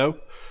Widow,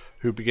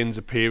 who begins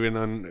appearing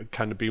and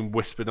kind of being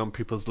whispered on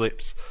people's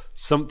lips,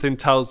 something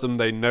tells them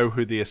they know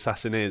who the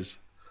assassin is.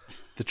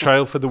 The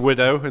trail for the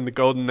Widow in the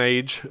Golden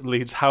Age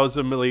leads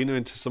Hauser and Molina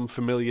into some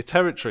familiar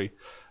territory,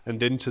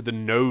 and into the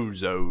No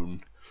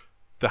Zone.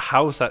 The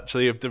house,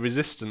 actually, of the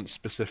Resistance,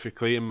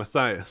 specifically in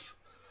Matthias.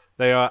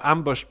 They are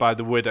ambushed by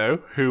the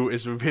Widow, who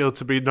is revealed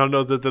to be none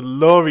other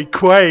than Laurie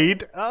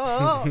Quaid.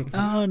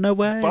 Oh, no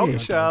way.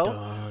 Bombshell. Dun,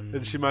 dun, dun.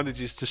 And she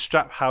manages to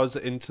strap Hauser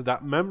into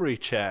that memory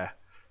chair.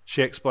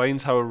 She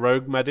explains how a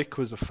rogue medic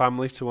was a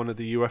family to one of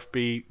the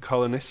UFB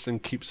colonists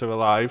and keeps her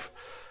alive.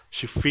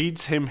 She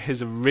feeds him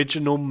his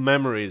original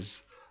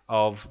memories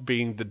of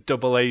being the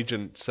double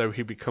agent, so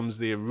he becomes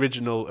the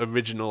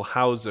original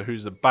Hauser,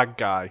 who's the bad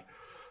guy.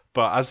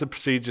 But as the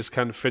procedure's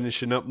kind of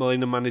finishing up,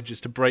 Molina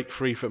manages to break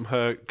free from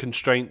her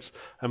constraints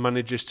and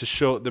manages to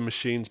short the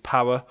machine's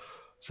power.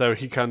 So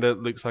he kind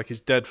of looks like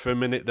he's dead for a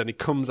minute. Then he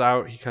comes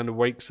out, he kind of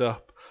wakes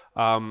up,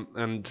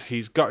 and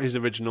he's got his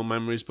original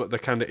memories, but they're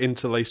kind of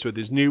interlaced with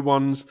his new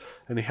ones.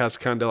 And he has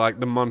kind of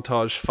like the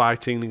montage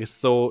fighting his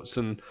thoughts,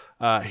 and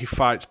he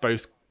fights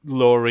both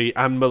Laurie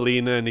and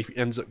Molina, and he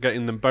ends up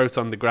getting them both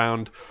on the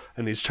ground,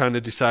 and he's trying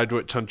to decide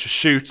which one to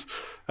shoot.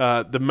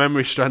 The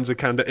memory strands are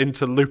kind of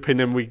interlooping,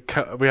 and we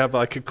have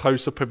like a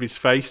close-up of his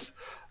face,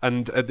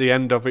 and at the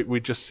end of it we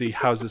just see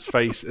Hauser's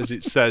face as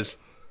it says,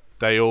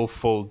 "They all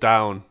fall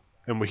down,"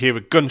 and we hear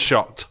a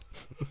gunshot.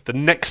 The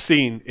next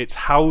scene, it's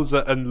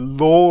Hauser and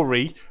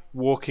Laurie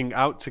walking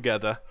out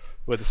together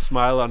with a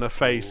smile on her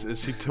face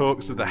as he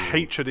talks of the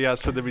hatred he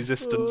has for the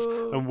Resistance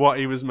and what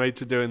he was made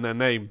to do in their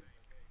name.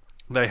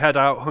 They head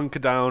out, hunker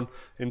down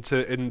in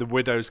the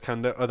Widow's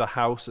kind of other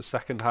house, a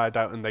second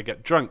hideout, and they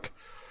get drunk.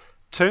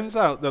 Turns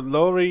out that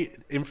Laurie,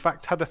 in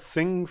fact, had a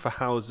thing for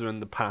Hauser in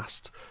the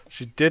past.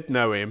 She did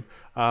know him,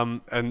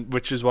 and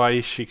which is why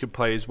she could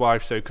play his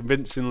wife so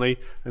convincingly,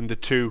 and the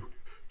two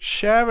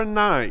share a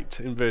night,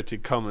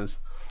 inverted commas.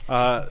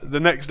 The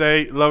next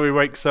day, Laurie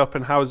wakes up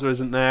and Hauser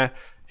isn't there.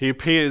 He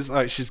appears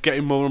like she's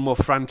getting more and more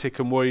frantic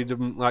and worried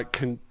and like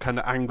kind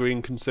of angry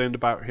and concerned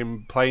about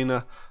him playing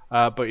her.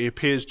 But he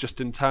appears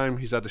just in time.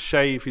 He's had a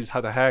shave, he's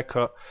had a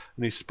haircut,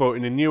 and he's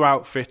sporting a new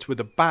outfit with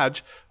a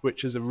badge,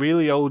 which is a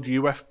really old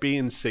UFB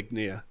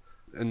insignia.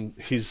 And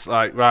he's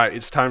like, right,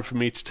 it's time for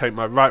me to take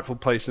my rightful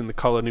place in the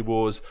Colony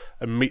Wars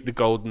and meet the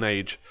Golden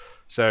Age.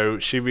 So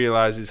she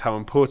realizes how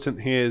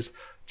important he is,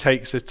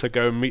 takes her to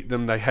go and meet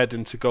them. They head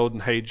into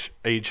Golden Age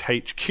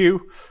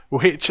HQ,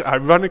 which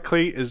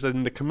ironically is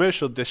in the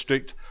commercial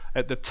district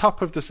at the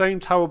top of the same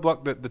tower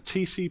block that the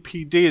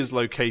TCPD is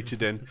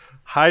located in,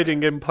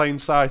 hiding in plain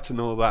sight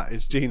and all that.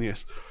 It's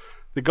genius.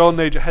 The Golden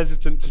Age are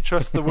hesitant to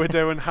trust the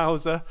widow and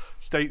Hauser,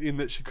 stating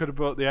that she could have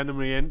brought the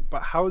enemy in,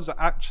 but Hauser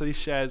actually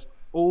shares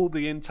all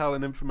the intel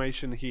and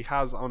information he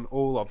has on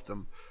all of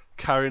them,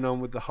 carrying on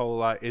with the whole,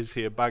 like, is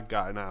he a bad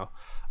guy now?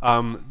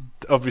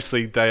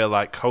 Obviously, they are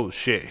like, oh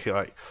shit, you're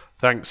like,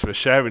 thanks for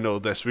sharing all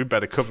this, we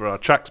better cover our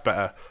tracks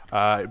better.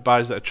 It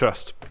buys their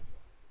trust.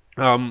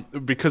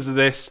 Because of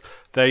this,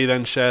 they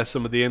then share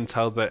some of the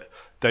intel that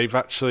they've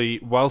actually,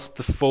 whilst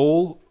the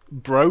fall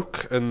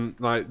broke and,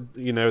 like,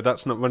 you know,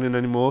 that's not running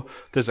anymore,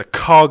 there's a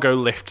cargo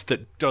lift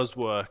that does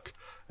work,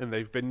 and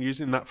they've been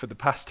using that for the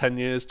past 10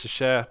 years to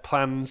share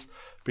plans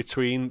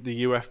between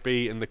the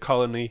UFB and the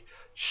colony,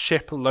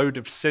 ship a load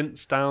of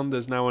synths down.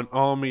 There's now an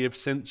army of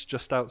synths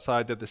just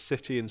outside of the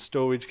city in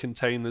storage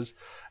containers,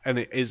 and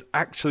it is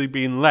actually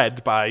being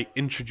led by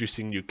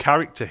introducing new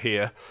character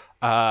here,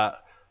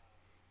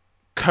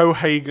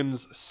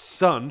 Cohagen's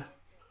son.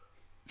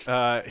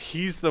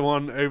 He's the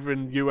one over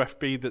in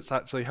UFB that's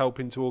actually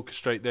helping to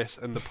orchestrate this,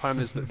 and the plan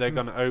is that they're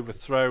going to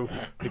overthrow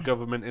the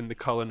government in the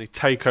colony,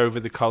 take over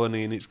the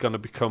colony, and it's going to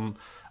become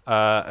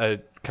a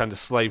kind of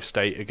slave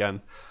state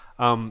again.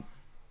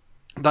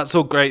 That's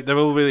all great. They're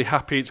all really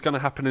happy. It's going to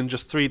happen in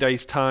just 3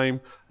 days'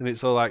 time, and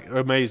it's all like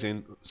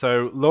amazing.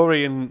 So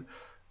Laurie and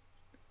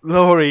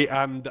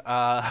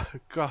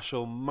gosh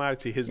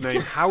almighty, his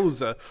name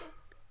Hauser.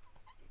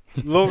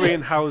 Laurie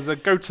and Hauser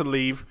go to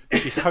leave.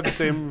 She hugs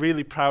him,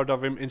 really proud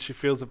of him, and she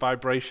feels a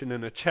vibration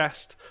in her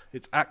chest.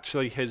 It's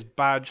actually his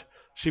badge.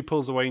 She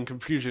pulls away in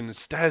confusion and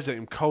stares at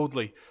him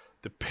coldly.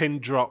 The pin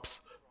drops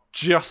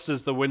just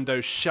as the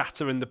windows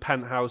shatter in the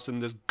penthouse and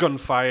there's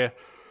gunfire.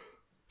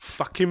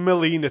 Fucking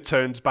Melina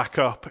turns back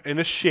up in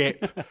a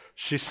ship.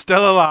 She's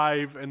still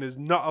alive and is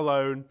not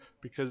alone,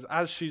 because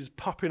as she's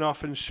popping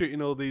off and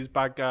shooting all these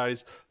bad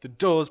guys, the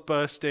doors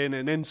burst in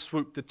and in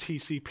swoop the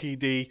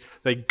TCPD.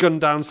 They gun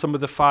down some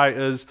of the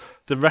fighters.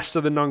 The rest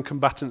of the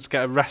non-combatants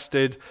get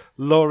arrested.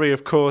 Laurie,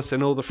 of course,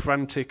 in all the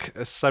frantic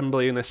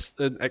assembly and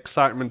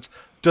excitement,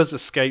 does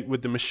escape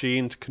with the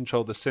machine to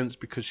control the synths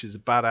because she's a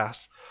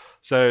badass.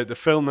 So the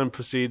film then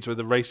proceeds with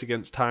a race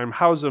against time.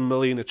 Hauser and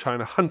Melina trying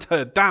to hunt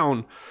her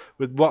down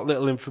with what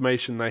little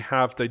information they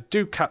have. They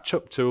do catch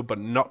up to her, but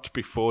not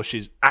before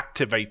she's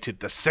activated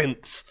the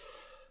synths.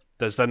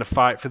 There's then a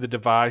fight for the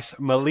device.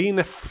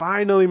 Melina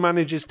finally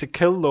manages to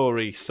kill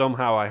Laurie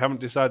somehow. I haven't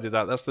decided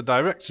that. That's the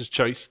director's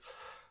choice.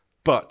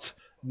 But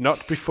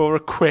not before a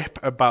quip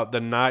about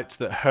the night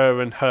that her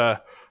and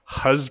her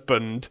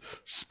husband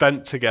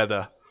spent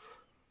together.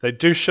 They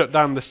do shut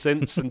down the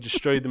synths and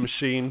destroy the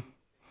machine.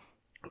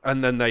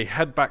 And then they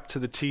head back to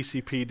the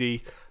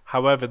TCPD.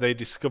 However, they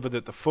discover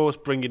that the force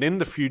bringing in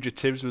the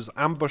fugitives was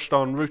ambushed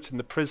en route and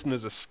the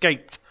prisoners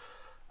escaped.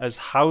 As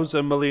Hauser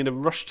and Melina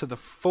rush to the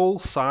full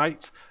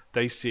site,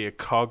 they see a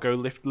cargo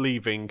lift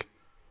leaving.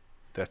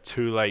 They're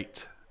too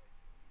late.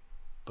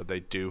 But they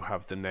do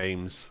have the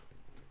names.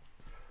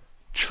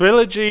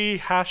 Trilogy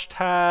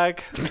hashtag.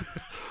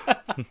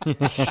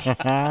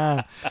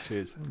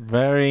 Cheers.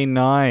 Very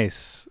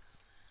nice.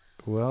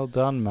 Well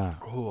done, Matt.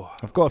 Oh,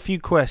 I've got a few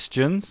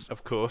questions.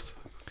 of course.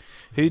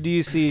 Who do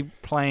you see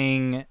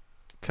playing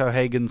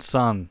Cohagen's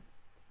son?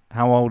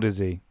 How old is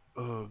he?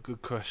 Oh,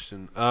 good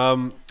question.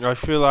 I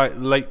feel like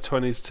late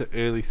 20s to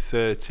early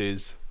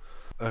 30s.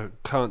 I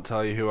can't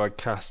tell you who I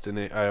cast in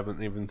it. I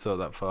haven't even thought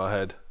that far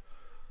ahead.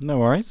 No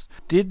worries.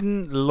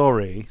 Didn't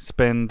Laurie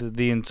spend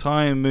the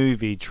entire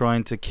movie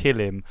trying to kill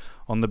him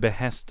on the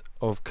behest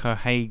of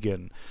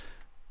Cohagen?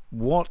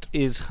 What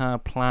is her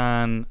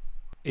plan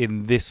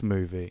in this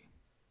movie?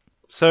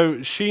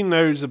 So she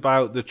knows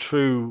about the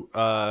true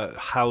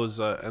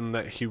Hauser and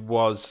that he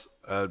was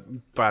a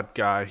bad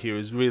guy. He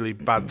was really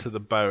bad to the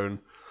bone.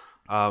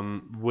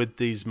 With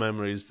these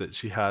memories that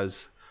she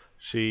has,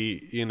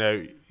 she, you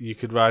know, you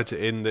could write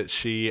it in that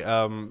she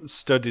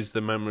studies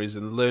the memories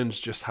and learns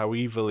just how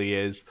evil he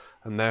is,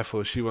 and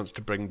therefore she wants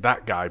to bring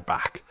that guy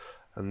back.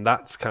 And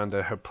that's kind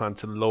of her plan,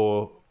 to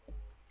lure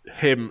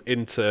him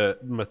into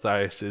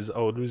Matthias's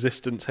old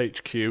Resistance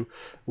HQ,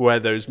 where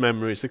those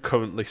memories are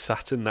currently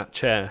sat in that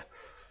chair.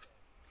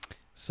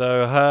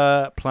 So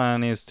her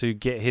plan is to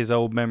get his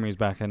old memories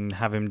back and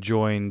have him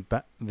join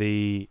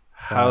the...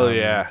 Hell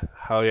yeah.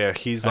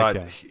 He's okay.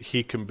 like,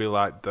 he can be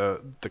like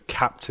the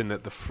captain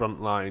at the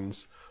front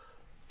lines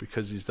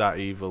because he's that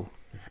evil.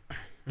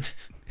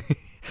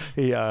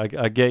 Yeah,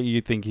 I get you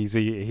think he's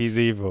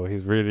evil.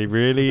 He's really,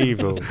 really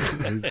evil.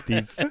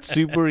 he's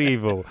super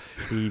evil.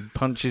 He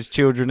punches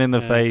children in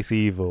the face,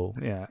 evil.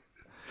 Yeah.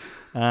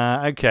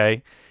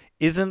 Okay.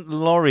 Isn't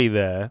Laurie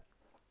there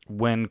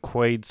when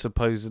Quaid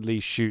supposedly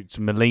shoots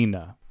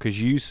Melina?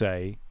 Because you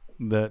say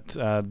that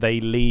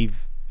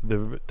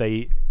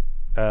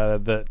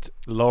that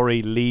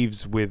Laurie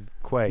leaves with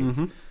Quaid.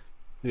 Mm-hmm.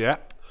 Yeah.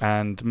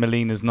 And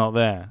Melina's not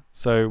there.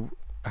 So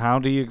how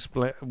do you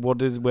explain? Where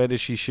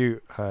does she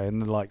shoot her, in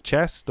the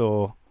chest,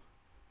 or?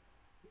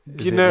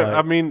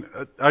 I mean,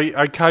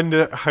 I kind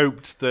of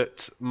hoped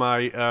that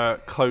my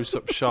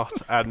close-up shot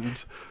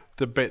and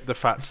the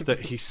fact that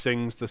he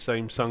sings the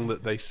same song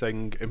that they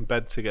sing in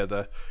bed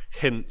together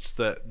hints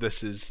that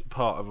this is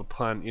part of a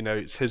plan. You know,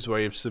 it's his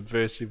way of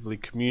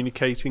subversively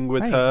communicating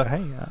with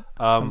her.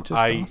 I'm just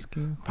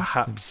asking a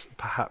question.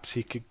 Perhaps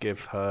he could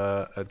give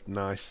her a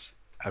nice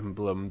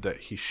emblem that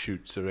he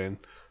shoots her in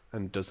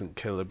and doesn't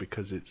kill her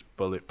because it's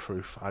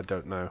bulletproof. I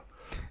don't know.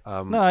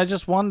 No, I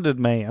just wondered,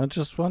 mate. I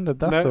just wondered.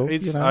 That's all.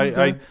 It's, You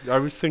know, I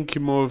was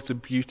thinking more of the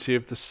beauty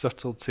of the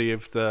subtlety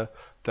of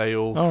they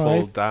all All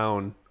fall right.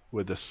 down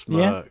with a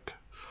smirk.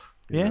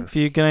 Yeah, know. if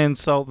you're going to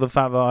insult the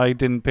fact that I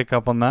didn't pick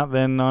up on that,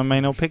 then I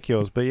may not pick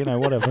yours, but, you know,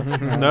 whatever.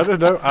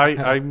 No.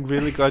 I'm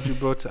really glad you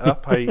brought it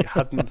up. I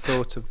hadn't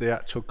thought of the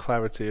actual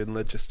clarity and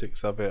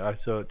logistics of it. I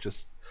thought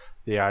just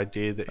the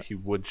idea that he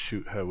would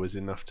shoot her was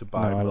enough to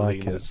buy No, I like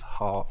Melina's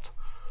heart.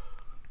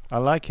 I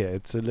like it.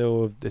 It's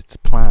a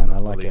plan. I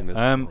like it. Melina's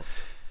heart.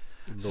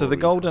 So the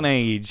Laurie's Golden heart.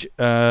 Age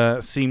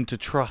seemed to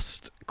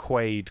trust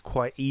Quaid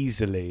quite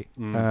easily.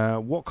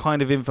 What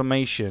kind of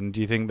information do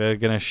you think they're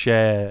going to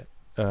share?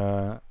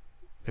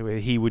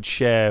 He would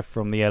share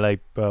from the LA,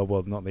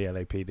 well, not the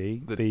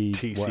LAPD, The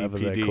whatever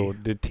they're TCPD.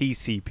 called, the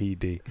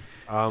TCPD.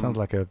 Sounds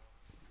like a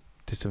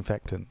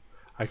disinfectant.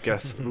 I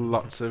guess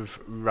lots of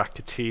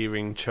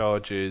racketeering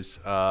charges,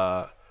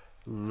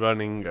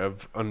 running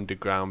of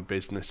underground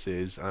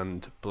businesses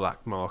and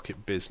black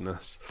market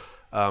business.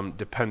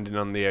 Depending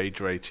on the age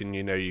rating,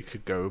 you know, you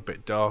could go a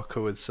bit darker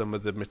with some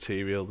of the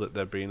material that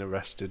they're being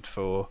arrested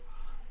for.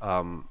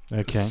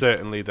 Okay.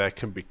 Certainly there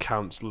can be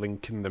counts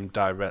linking them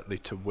directly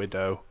to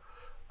Widow.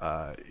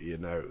 You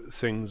know,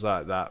 things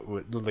like that,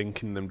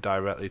 linking them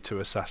directly to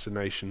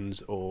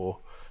assassinations, or,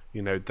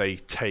 you know, they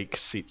take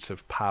seats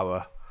of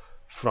power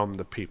from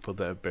the people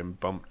that have been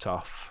bumped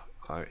off.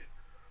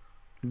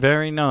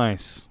 Very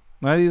nice.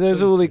 Now,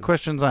 those are all the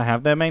questions I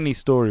have. They're mainly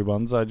story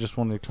ones. I just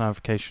wanted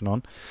clarification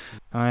on.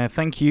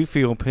 Thank you for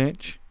your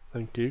pitch.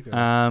 Thank you, guys.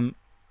 Now,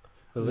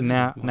 Well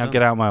now done.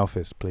 get out of my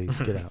office, please.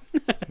 Get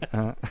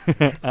out.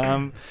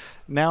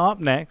 Now up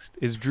next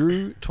is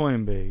Drew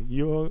Toynbee.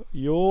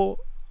 Your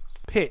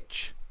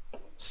pitch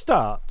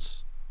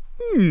starts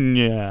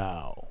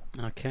now.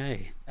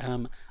 Okay.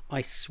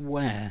 I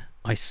swear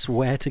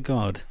to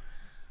God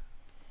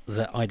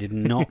that I did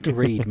not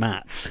read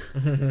Matt's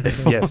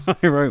before Yes.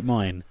 I wrote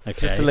mine.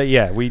 Okay. Just to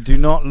let, we do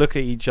not look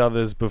at each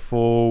other's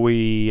before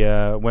we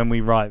when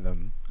we write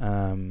them.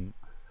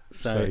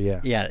 So,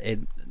 yeah.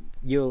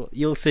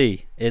 You'll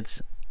see.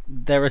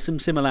 There are some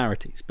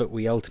similarities, but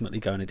we ultimately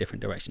go in a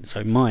different direction.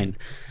 So mine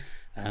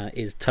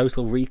is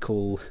Total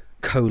Recall :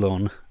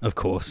 of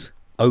course,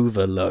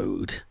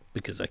 Overload,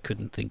 because I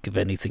couldn't think of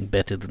anything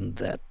better than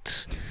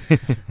that.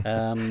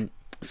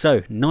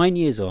 So, 9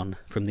 years on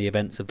from the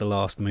events of the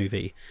last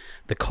movie,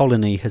 the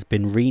colony has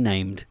been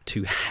renamed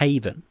to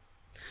Haven.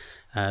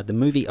 The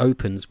movie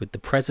opens with the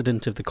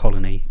president of the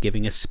colony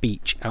giving a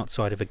speech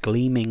outside of a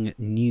gleaming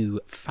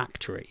new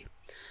factory.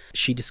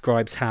 She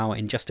describes how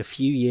in just a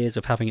few years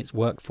of having its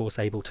workforce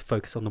able to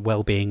focus on the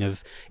well-being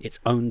of its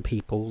own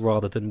people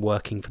rather than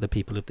working for the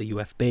people of the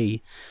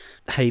UFB,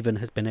 Haven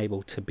has been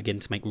able to begin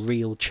to make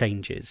real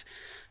changes.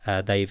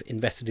 They've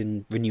invested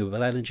in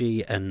renewable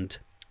energy and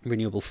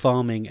renewable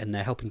farming, and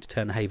they're helping to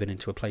turn Haven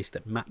into a place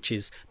that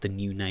matches the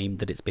new name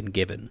that it's been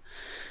given.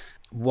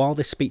 While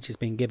this speech is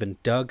being given,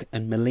 Doug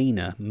and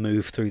Melina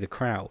move through the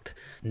crowd,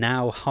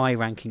 now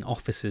high-ranking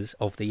officers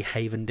of the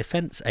Haven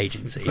Defence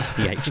Agency,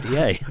 the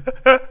HDA.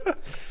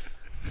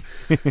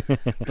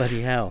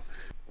 Bloody hell.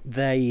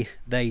 They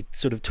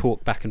sort of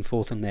talk back and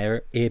forth on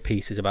their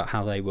earpieces about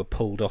how they were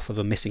pulled off of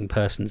a missing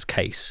persons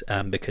case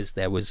because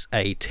there was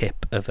a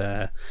tip of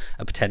a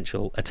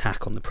potential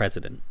attack on the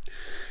president.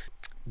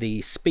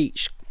 The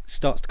speech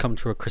starts to come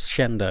to a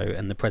crescendo,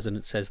 and the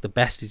president says the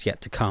best is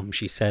yet to come.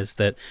 She says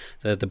that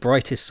the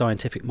brightest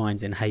scientific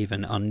minds in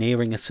Haven are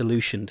nearing a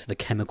solution to the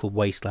chemical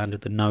wasteland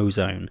of the No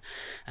Zone,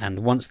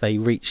 and once they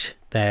reach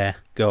their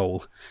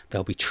goal,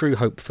 there'll be true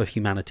hope for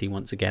humanity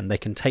once again. They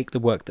can take the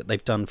work that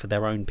they've done for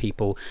their own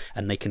people,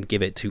 and they can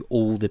give it to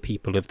all the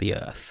people of the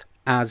Earth.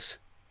 As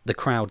the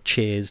crowd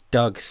cheers,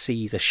 Doug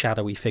sees a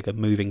shadowy figure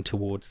moving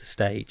towards the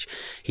stage.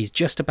 He's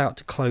just about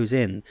to close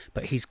in,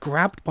 but he's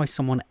grabbed by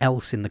someone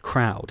else in the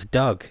crowd.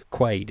 Doug,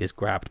 Quaid, is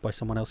grabbed by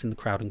someone else in the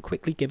crowd and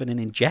quickly given an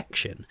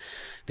injection.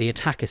 The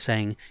attacker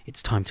saying,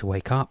 "It's time to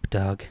wake up,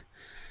 Doug."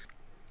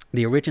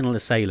 The original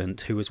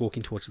assailant, who was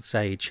walking towards the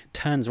stage,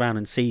 turns around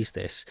and sees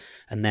this,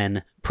 and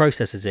then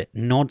processes it,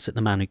 nods at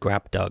the man who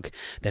grabbed Doug,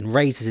 then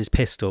raises his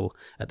pistol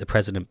at the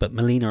president, but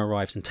Melina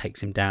arrives and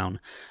takes him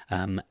down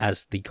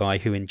as the guy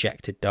who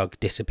injected Doug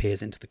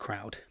disappears into the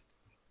crowd.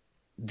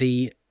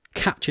 The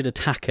captured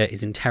attacker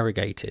is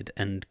interrogated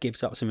and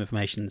gives up some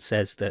information and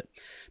says that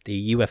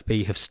the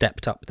UFB have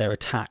stepped up their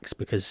attacks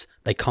because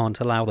they can't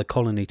allow the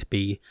colony to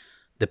be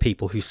the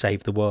people who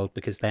save the world,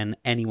 because then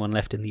anyone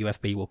left in the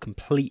UFB will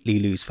completely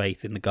lose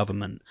faith in the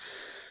government.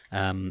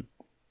 And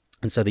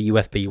so the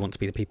UFB want to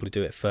be the people who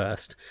do it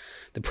first.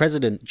 The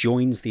president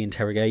joins the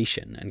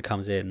interrogation and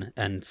comes in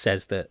and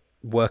says that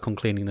work on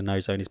cleaning the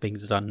nose zone is being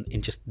done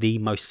in just the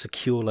most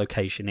secure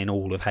location in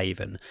all of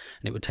Haven,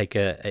 and it would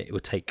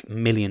take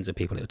millions of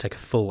people. It would take a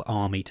full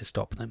army to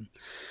stop them.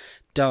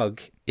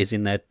 Doug is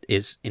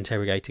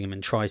interrogating him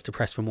and tries to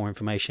press for more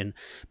information,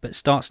 but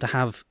starts to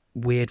have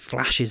weird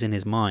flashes in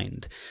his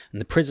mind. And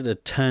the prisoner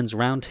turns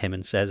around to him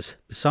and says,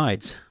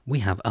 "Besides, we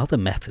have other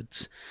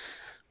methods.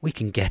 We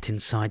can get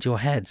inside your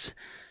heads.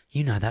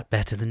 You know that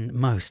better than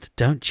most,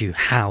 don't you,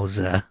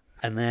 Hauser?"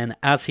 And then,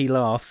 as he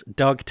laughs,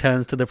 Doug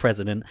turns to the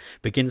president,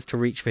 begins to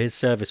reach for his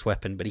service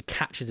weapon, but he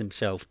catches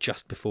himself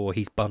just before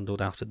he's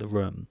bundled out of the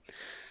room.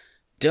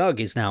 Doug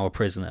is now a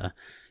prisoner.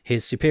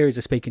 His superiors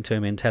are speaking to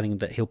him and telling him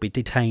that he'll be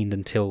detained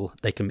until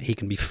he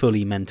can be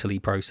fully mentally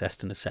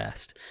processed and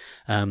assessed.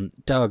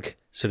 Doug,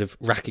 sort of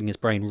racking his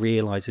brain,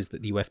 realises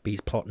that the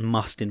UFB's plot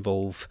must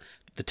involve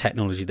the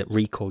technology that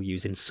Recall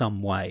use in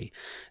some way,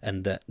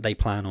 and that they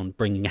plan on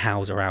bringing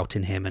Hauser out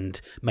in him and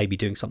maybe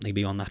doing something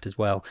beyond that as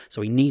well.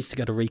 So he needs to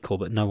go to Recall,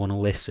 but no one will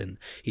listen.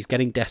 He's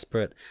getting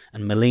desperate,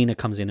 and Melina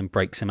comes in and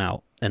breaks him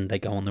out, and they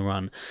go on the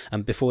run.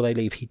 And before they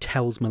leave, he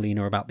tells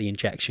Melina about the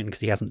injection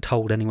because he hasn't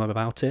told anyone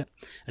about it,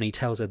 and he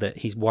tells her that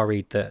he's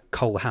worried that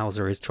Cole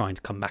Hauser is trying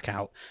to come back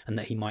out and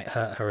that he might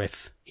hurt her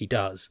if he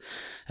does.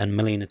 And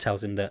Melina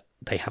tells him that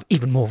they have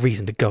even more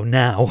reason to go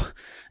now,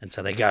 and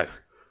so they go.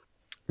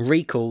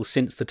 Recall,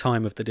 since the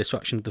time of the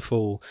destruction of the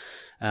Fall,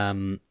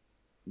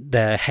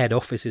 their head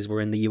offices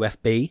were in the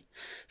UFB,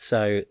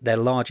 so their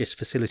largest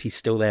facility's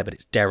still there, but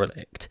it's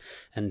derelict.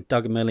 And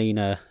Doug and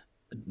Melina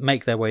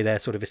make their way there,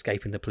 sort of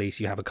escaping the police.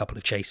 You have a couple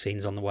of chase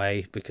scenes on the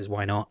way, because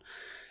why not?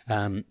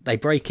 They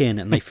break in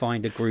and they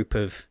find a group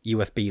of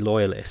UFB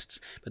loyalists,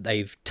 but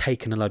they've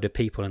taken a load of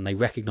people, and they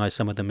recognise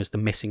some of them as the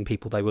missing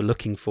people they were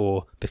looking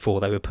for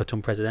before they were put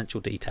on presidential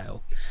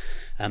detail.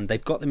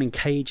 They've got them in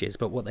cages,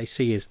 but what they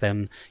see is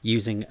them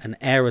using an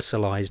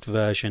aerosolized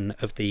version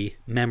of the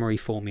memory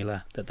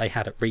formula that they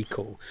had at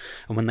Recall.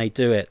 And when they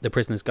do it, the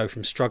prisoners go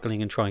from struggling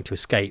and trying to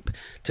escape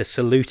to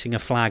saluting a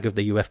flag of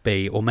the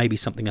UFB, or maybe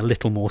something a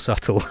little more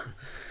subtle,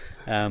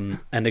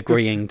 and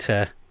agreeing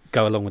to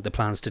go along with the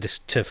plans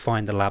to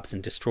find the labs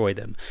and destroy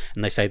them.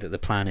 And they say that the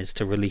plan is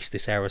to release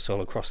this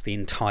aerosol across the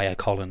entire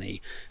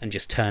colony and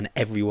just turn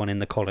everyone in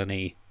the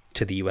colony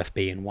to the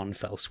UFB in one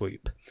fell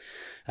swoop.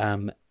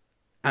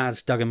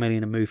 As Doug and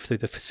Melina move through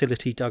the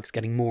facility, Doug's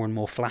getting more and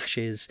more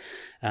flashes,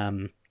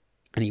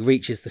 and he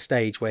reaches the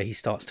stage where he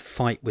starts to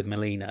fight with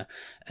Melina,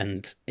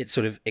 and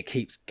it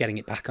keeps getting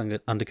it back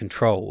under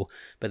control.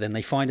 But then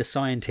they find a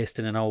scientist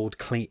in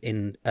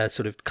a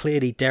sort of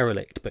clearly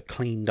derelict but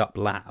cleaned up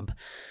lab.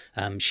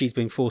 She's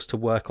been forced to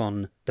work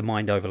on the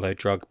mind overload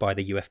drug by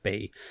the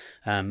UFB.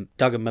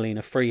 Doug and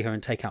Melina free her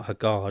and take out her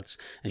guards,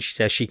 and she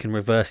says she can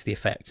reverse the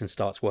effects and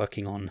starts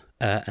working on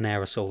an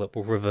aerosol that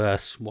will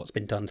reverse what's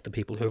been done to the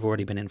people who have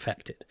already been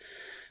infected.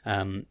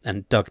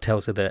 And Doug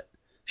tells her that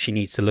she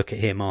needs to look at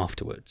him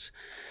afterwards.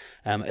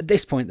 At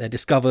this point, they're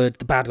discovered,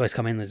 the bad guys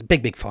come in, there's a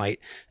big fight,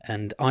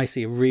 and I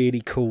see a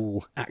really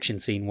cool action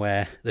scene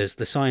where there's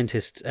the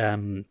scientist,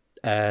 Dr.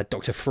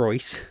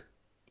 Frois,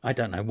 I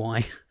don't know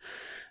why,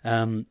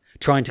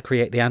 trying to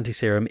create the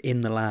anti-serum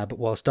in the lab,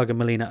 whilst Doug and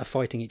Melina are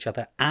fighting each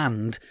other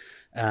and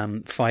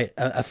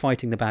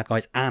fighting the bad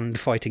guys and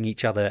fighting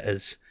each other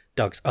as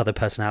Doug's other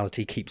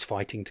personality keeps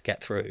fighting to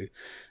get through,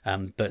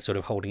 but sort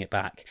of holding it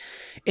back.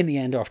 In the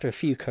end, after a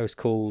few close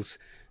calls,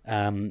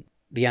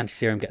 the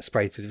anti-serum gets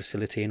sprayed through the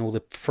facility, and all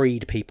the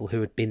freed people who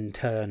had been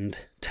turn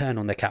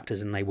on their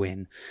captors, and they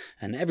win.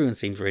 And everyone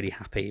seems really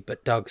happy,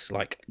 but Doug's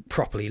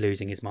properly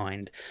losing his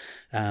mind.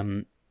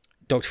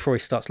 Dr.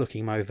 Freud starts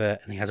looking him over,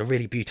 and he has a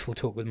really beautiful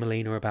talk with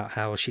Melina about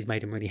how she's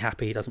made him really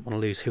happy. He doesn't want to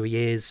lose who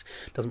he is,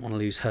 doesn't want to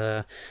lose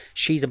her.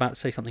 She's about to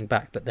say something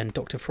back, but then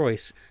Dr.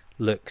 Freud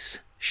looks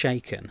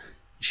shaken.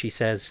 She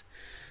says,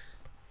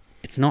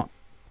 It's not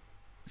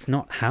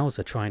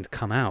Hauser trying to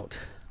come out.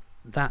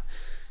 That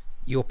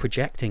you're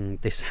projecting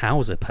this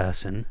Hauser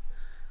person.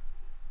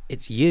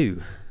 It's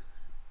you.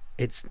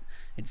 It's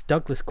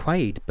Douglas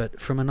Quaid, but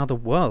from another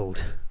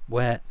world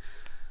where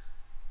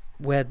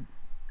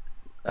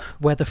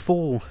the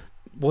Fall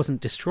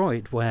wasn't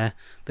destroyed, where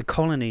the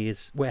colony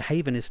is, where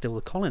Haven is still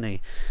the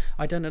colony.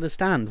 I don't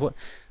understand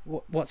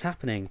what's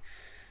happening.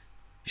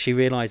 She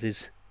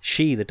realizes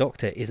the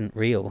doctor, isn't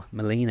real.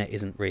 Melina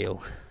isn't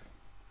real.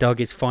 Doug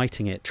is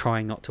fighting it,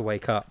 trying not to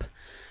wake up,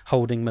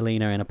 holding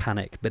Melina in a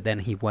panic, but then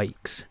he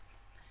wakes.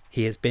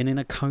 He has been in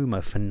a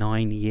coma for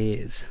 9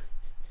 years.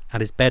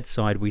 At his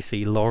bedside, we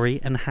see Laurie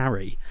and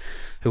Harry,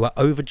 who are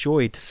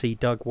overjoyed to see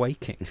Doug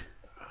waking.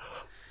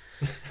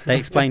 They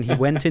explain he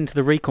went into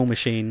the recall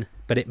machine,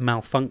 but it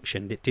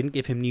malfunctioned. It didn't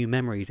give him new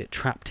memories. It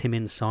trapped him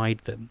inside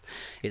them.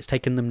 It's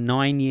taken them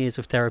 9 years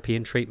of therapy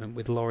and treatment,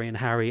 with Laurie and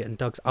Harry and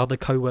Doug's other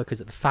co-workers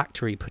at the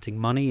factory putting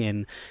money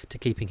in to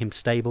keeping him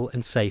stable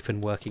and safe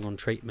and working on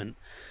treatment.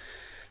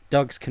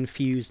 Doug's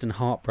confused and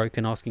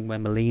heartbroken, asking where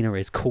Melina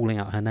is, calling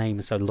out her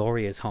name, so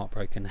Laurie is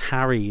heartbroken.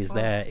 Harry is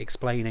there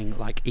explaining,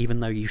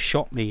 even though you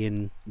shot me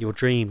in your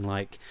dream,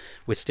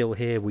 we're still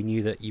here. We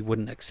knew that you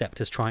wouldn't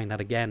accept us trying that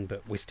again,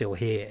 but we're still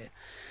here.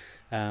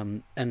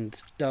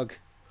 And Doug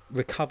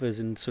recovers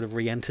and sort of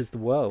re-enters the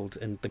world,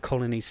 and the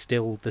colony's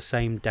still the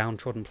same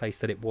downtrodden place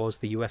that it was.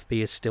 The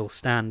UFB is still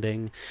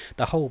standing.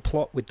 The whole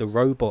plot with the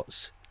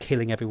robots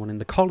killing everyone in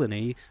the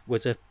colony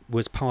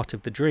was part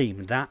of the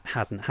dream. That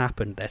hasn't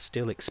happened. They're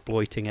still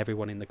exploiting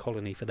everyone in the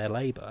colony for their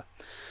labour.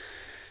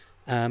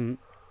 And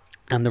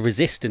the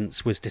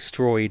resistance was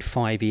destroyed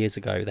 5 years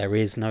ago. There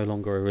is no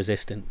longer a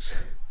resistance.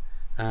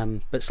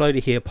 But slowly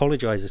he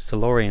apologises to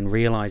Laurie and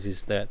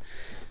realises that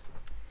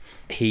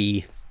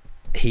he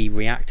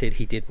reacted,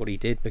 he did what he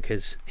did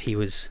because he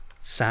was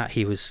sad,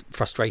 he was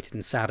frustrated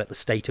and sad at the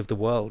state of the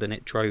world, and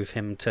it drove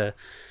him to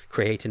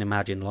create an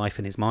imagined life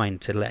in his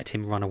mind to let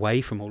him run away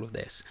from all of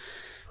this.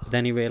 But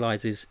then he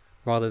realises,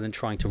 rather than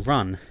trying to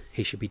run,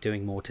 he should be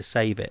doing more to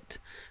save it.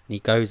 And he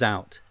goes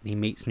out and he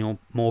meets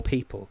more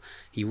people.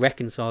 He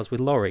reconciles with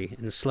Laurie,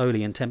 and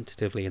slowly and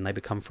tentatively, and they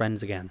become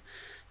friends again.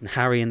 And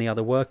Harry and the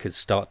other workers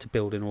start to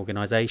build an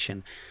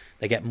organisation.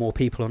 They get more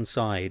people on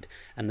side,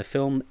 and the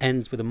film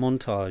ends with a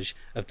montage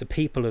of the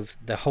people of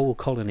the whole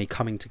colony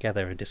coming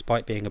together. And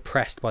despite being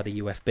oppressed by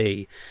the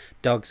UFB,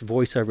 Doug's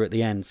voiceover at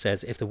the end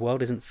says, if the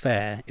world isn't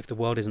fair, if the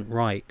world isn't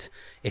right,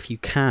 if you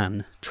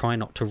can, try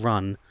not to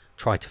run,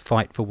 try to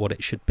fight for what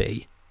it should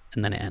be.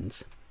 And then it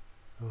ends.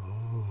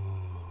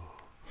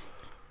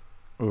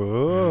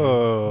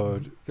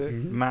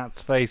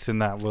 Matt's face in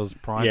that was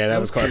priceless. Yeah, that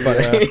was quite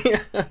funny.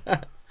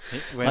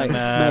 When,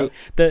 mate,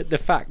 the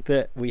fact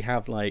that we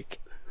have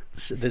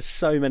there's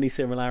so many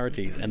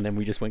similarities, and then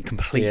we just went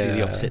completely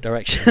the opposite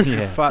direction.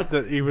 The fact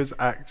that he was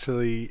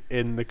actually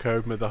in the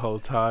coma the whole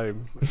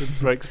time, it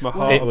breaks my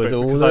heart. It was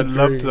all because a I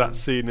loved dream. that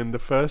scene in the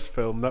first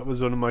film. That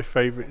was one of my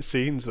favourite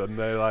scenes when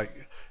they're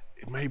like,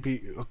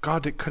 maybe, oh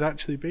God, it could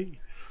actually be.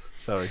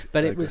 Sorry,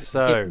 But it was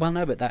So-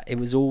 it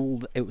was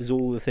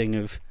all the thing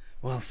of,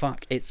 well,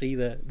 fuck, it's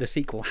either the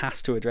sequel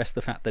has to address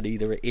the fact that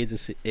either it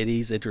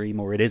is a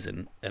dream or it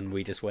isn't, and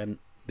we just went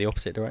the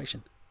opposite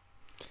direction.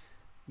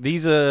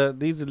 These are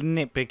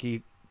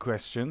nitpicky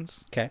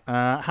questions. Okay.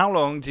 How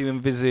long do you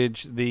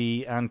envisage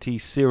the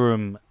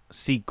anti-serum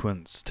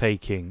sequence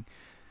taking?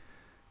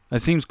 It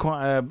seems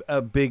quite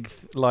a big,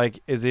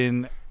 as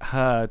in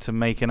her to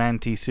make an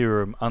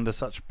anti-serum under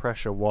such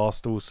pressure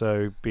whilst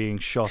also being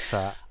shot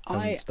at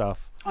and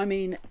stuff. I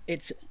mean,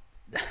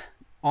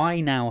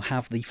 I now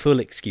have the full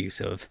excuse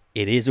of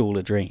it is all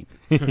a dream,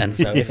 and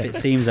so if it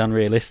seems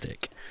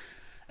unrealistic,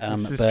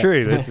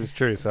 This is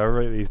true. So I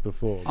wrote these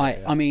before.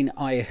 I mean,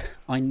 I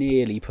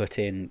nearly put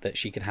in that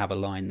she could have a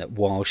line that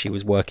while she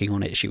was working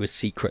on it, she was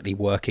secretly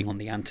working on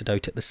the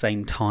antidote at the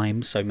same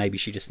time. So maybe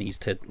she just needs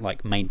to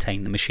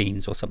maintain the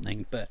machines or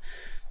something, but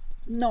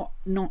not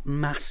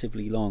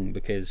massively long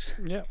because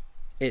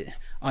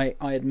I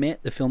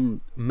admit the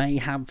film may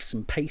have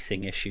some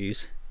pacing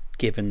issues,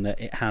 given that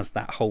it has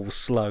that whole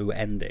slow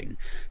ending.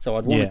 So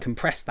I'd want to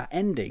compress that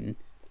ending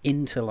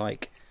into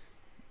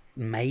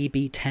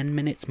maybe 10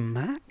 minutes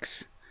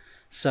max.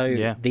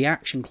 So the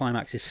action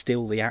climax is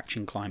still the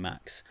action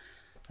climax.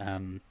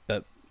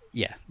 But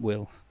yeah,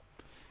 we'll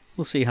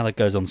see how that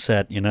goes on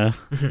set, in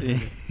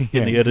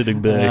the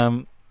editing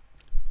bay.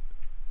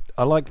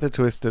 I like the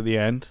twist at the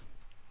end.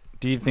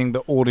 Do you think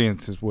the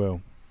audiences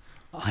will?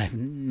 I have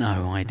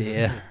no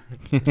idea.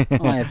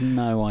 I have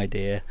no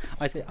idea.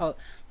 I think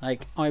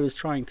I was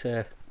trying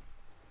to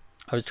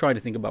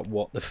think about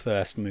what the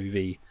first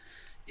movie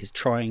is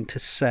trying to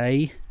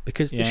say,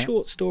 because the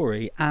short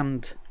story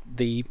and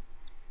the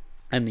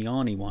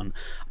Arnie one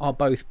are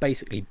both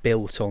basically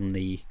built on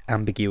the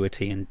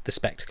ambiguity and the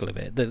spectacle of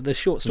it. The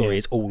short story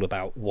is all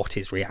about what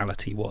is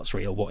reality, what's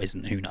real, what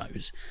isn't, who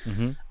knows.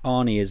 Mm-hmm.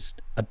 Arnie is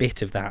a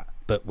bit of that,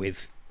 but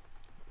with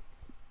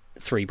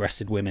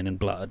three-breasted women and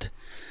blood.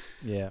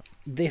 Yeah.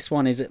 This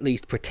one is at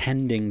least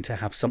pretending to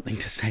have something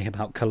to say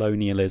about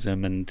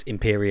colonialism and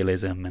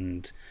imperialism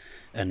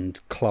and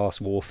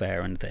class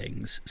warfare and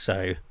things.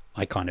 So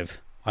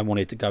I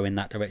wanted to go in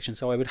that direction.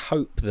 So I would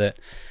hope that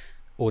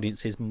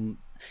audiences,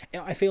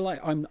 I feel like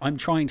I'm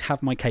trying to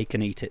have my cake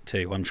and eat it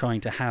too. I'm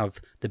trying to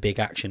have the big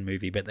action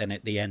movie, but then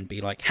at the end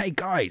be like, hey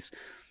guys,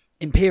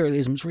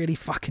 imperialism's really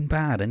fucking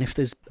bad, and if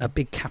there's a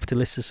big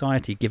capitalist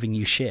society giving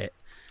you shit,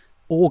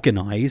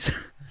 organise,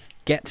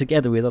 get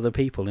together with other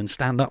people and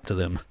stand up to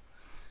them.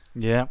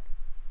 Yeah.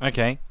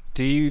 Okay.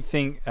 Do you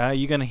think are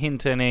you going to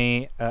hint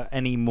any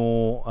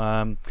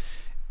more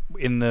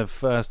in the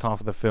first half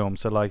of the film?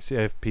 So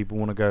if people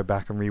want to go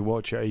back and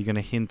rewatch it, are you going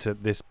to hint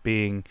at this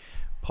being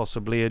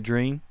possibly a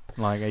dream?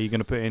 Are you going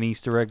to put in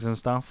Easter eggs and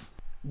stuff?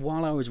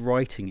 While I was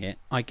writing it,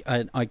 I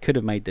could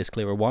have made this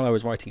clearer. While I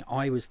was writing it,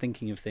 I was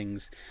thinking of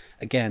things,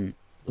 again,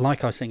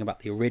 like I was saying about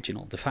the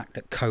original, the fact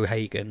that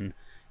Cohaagen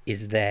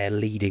is there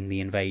leading the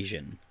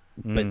invasion,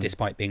 but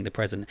despite being the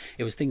president,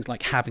 it was things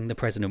like having the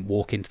president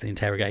walk into the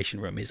interrogation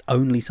room is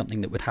only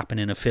something that would happen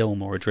in a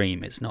film or a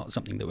dream. It's not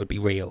something that would be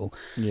real.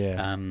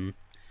 Yeah.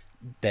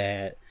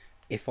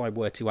 If I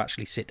were to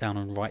actually sit down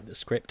and write the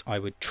script, I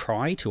would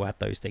try to add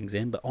those things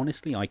in, but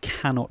honestly, I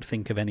cannot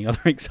think of any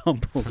other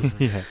examples.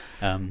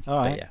 All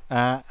right.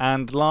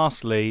 And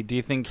lastly, do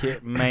you think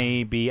it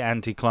may be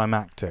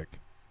anticlimactic,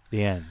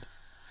 the end?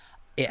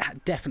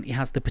 definitely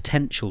has the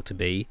potential to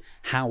be.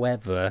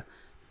 However,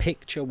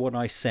 picture what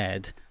I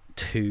said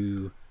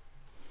to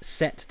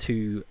set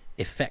to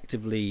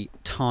effectively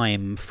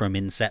time from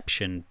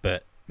Inception,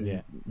 but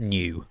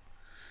new.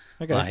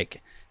 Okay.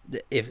 Like,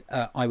 if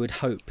I would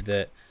hope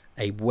that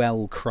a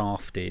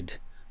well-crafted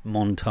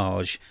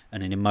montage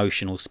and an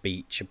emotional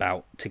speech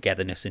about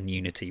togetherness and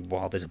unity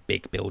while there's a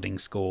big building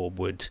score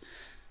would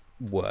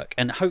work.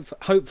 And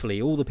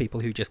hopefully all the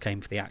people who just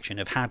came for the action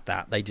have had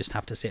that. They just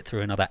have to sit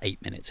through another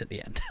 8 minutes at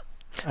the end.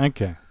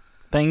 Okay.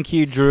 Thank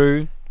you,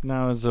 Drew.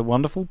 That was a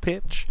wonderful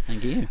pitch.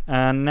 Thank you.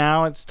 And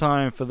now it's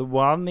time for the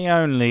one, the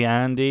only,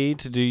 Andy,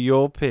 to do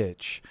your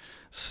pitch.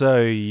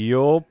 So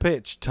your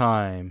pitch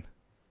time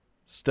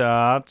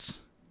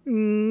starts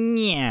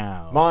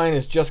now. Mine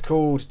is just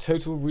called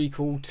Total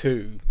Recall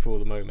 2 for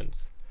the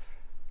moment.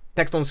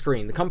 Text on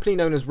screen. The company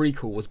known as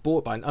Recall was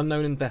bought by an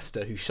unknown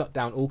investor who shut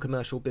down all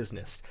commercial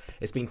business.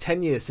 It's been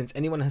 10 years since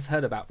anyone has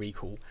heard about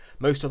Recall.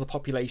 Most of the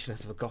population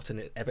has forgotten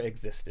it ever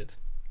existed.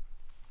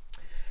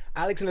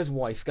 Alex and his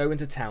wife go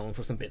into town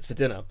for some bits for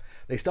dinner.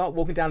 They start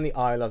walking down the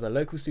aisle of the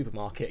local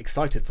supermarket,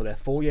 excited for their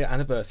 4-year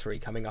anniversary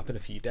coming up in a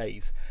few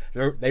days.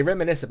 They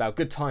reminisce about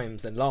good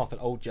times and laugh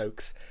at old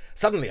jokes.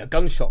 Suddenly, a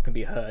gunshot can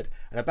be heard,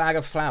 and a bag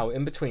of flour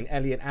in between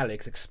Ellie and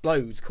Alex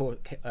explodes,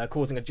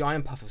 causing a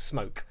giant puff of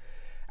smoke.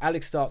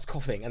 Alex starts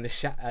coughing, and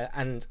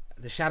the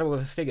shadow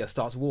of a figure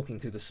starts walking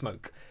through the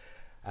smoke.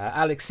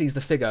 Alex sees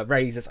the figure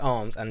raise its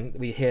arms, and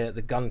we hear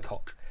the gun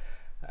cock.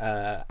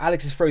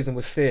 Alex is frozen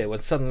with fear when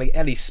suddenly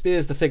Ellie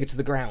spears the figure to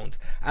the ground.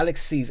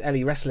 Alex sees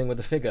Ellie wrestling with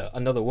the figure,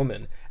 another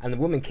woman, and the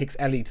woman kicks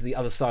Ellie to the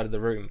other side of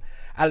the room.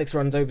 Alex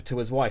runs over to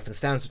his wife and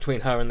stands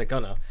between her and the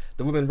gunner.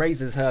 The woman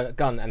raises her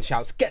gun and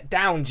shouts, "Get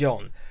down,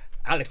 John!"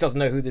 Alex doesn't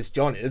know who this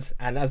John is,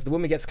 and as the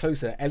woman gets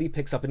closer, Ellie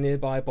picks up a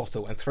nearby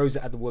bottle and throws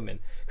it at the woman,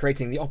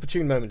 creating the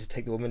opportune moment to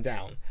take the woman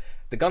down.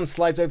 The gun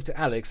slides over to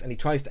Alex and he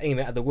tries to aim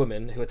it at the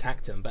woman who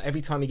attacked him, but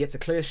every time he gets a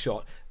clear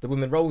shot, the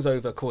woman rolls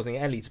over, causing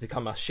Ellie to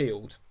become a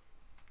shield.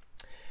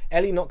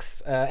 Ellie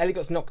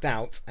gets knocked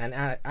out, and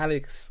Ellie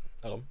gets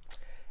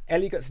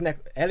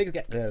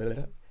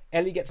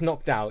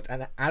knocked out,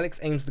 and Alex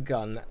aims the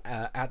gun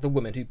at the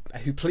woman,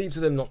 who pleads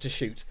with him not to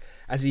shoot,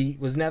 as he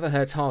was never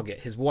her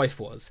target. His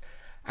wife was.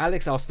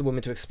 Alex asks the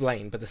woman to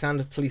explain, but the sound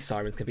of police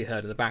sirens can be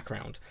heard in the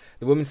background.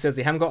 The woman says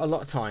they haven't got a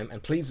lot of time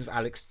and pleads with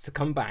Alex to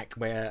come back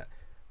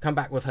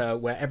with her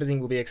where everything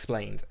will be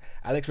explained.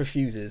 Alex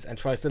refuses and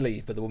tries to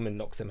leave, but the woman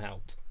knocks him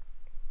out.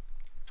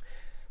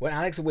 When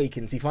Alex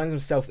awakens, he finds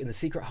himself in the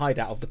secret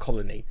hideout of the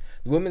colony.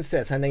 The woman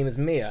says her name is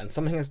Mia and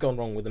something has gone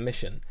wrong with the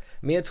mission.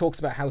 Mia talks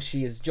about how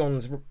she is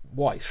John's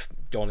wife.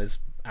 John is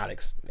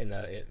Alex in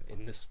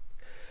this.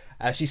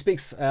 She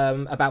speaks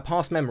about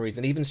past memories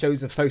and even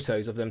shows them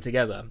photos of them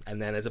together.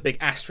 And then there's a big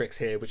asterisk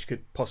here which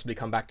could possibly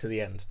come back to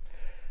the end.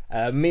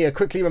 Mia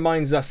quickly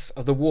reminds us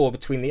of the war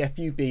between the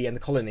FUB and the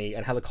colony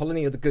and how the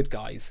colony are the good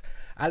guys.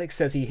 Alex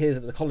says he hears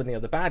that the colony are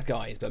the bad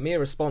guys, but Mia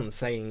responds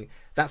saying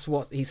that's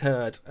what he's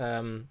heard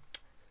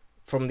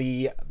from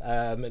the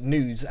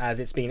news as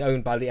it's been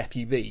owned by the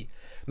FUB.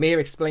 Mia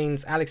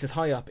explains Alex is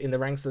high up in the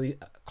ranks of the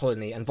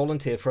colony and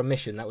volunteered for a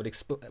mission that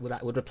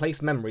would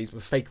replace memories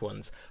with fake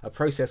ones, a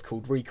process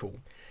called recall.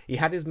 He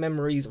had his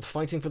memories of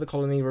fighting for the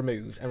colony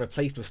removed and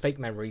replaced with fake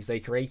memories they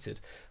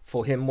created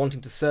for him wanting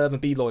to serve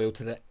and be loyal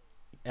to the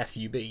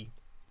FUB.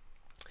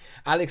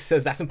 Alex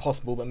says that's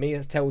impossible, but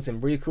Mia tells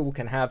him recall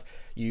can have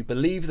you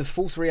believe the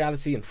false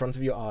reality in front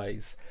of your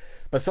eyes.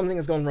 But something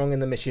has gone wrong in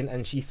the mission,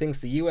 and she thinks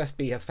the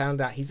UFB have found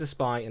out he's a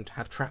spy and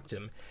have trapped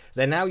him.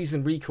 They're now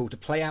using recall to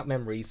play out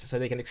memories so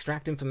they can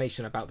extract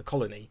information about the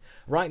colony.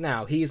 Right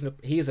now, he is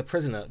a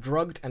prisoner,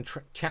 drugged and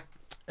trapped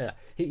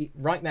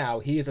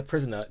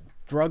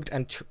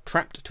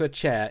to a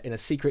chair in a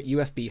secret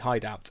UFB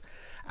hideout.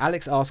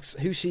 Alex asks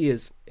who she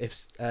is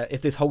if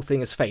this whole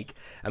thing is fake,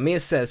 and Mia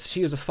says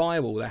she is a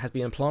firewall that has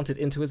been implanted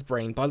into his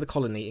brain by the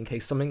colony in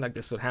case something like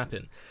this would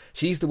happen.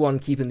 She's the one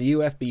keeping the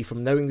UFB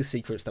from knowing the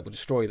secrets that will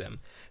destroy them.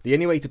 The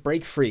only way to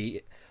break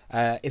free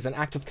is an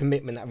act of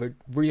commitment that would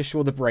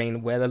reassure the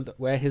brain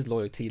where his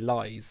loyalty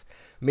lies.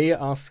 Mia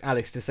asks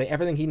Alex to say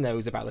everything he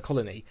knows about the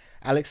colony.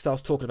 Alex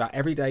starts talking about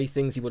everyday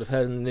things he would have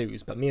heard in the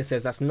news, but Mia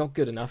says that's not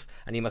good enough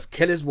and he must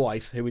kill his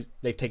wife, who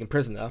they've taken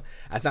prisoner,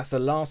 as that's the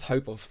last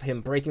hope of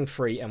him breaking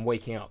free and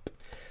waking up.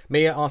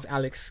 Mia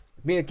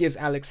gives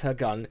Alex her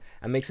gun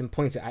and makes him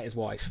point it at his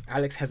wife.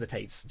 Alex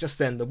hesitates. Just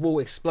then, the wall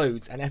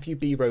explodes and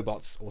FUB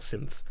robots, or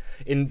synths,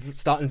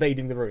 start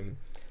invading the room.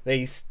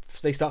 They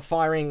start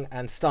firing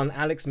and stun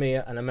Alex,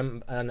 Mia,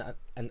 and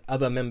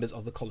other members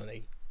of the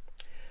colony.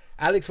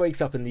 Alex wakes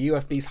up in the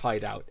UFB's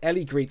hideout.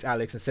 Ellie greets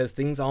Alex and says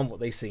things aren't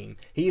what they seem.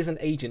 He is an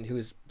agent who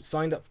is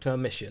signed up to a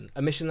mission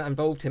that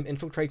involved him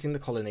infiltrating the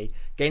colony,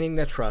 gaining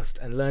their trust,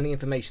 and learning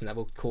information that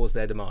will cause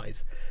their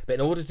demise. But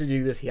in order to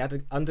do this, he had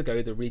to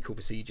undergo the recall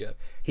procedure.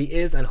 He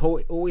is and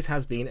always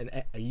has been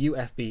a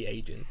UFB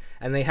agent,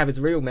 and they have his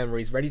real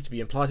memories ready to be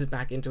implanted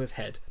back into his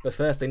head. But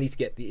first, they need to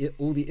get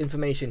all the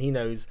information he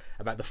knows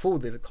about the fall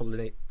of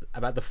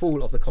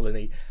the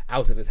colony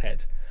out of his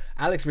head.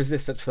 Alex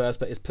resists at first,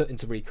 but is put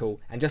into recall,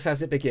 and just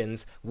as it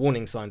begins,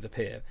 warning signs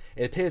appear.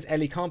 It appears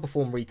Ellie can't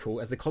perform recall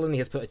as the colony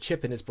has put a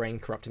chip in his brain,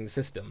 corrupting the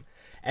system.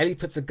 Ellie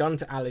puts a gun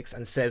to Alex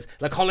and says,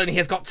 "The colony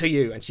has got to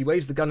you," and she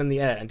waves the gun in the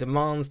air and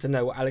demands to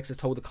know what Alex has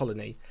told the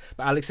colony.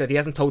 But Alex said he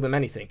hasn't told them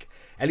anything.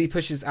 Ellie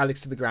pushes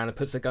Alex to the ground and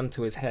puts a gun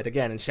to his head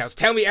again and shouts,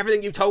 "Tell me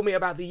everything you've told me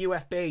about the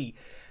UFB."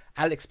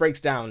 Alex breaks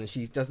down and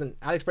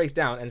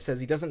says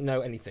he doesn't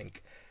know anything.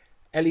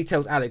 Ellie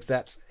tells Alex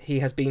that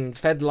he has been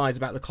fed lies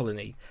about the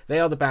colony. They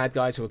are the bad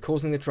guys who are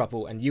causing the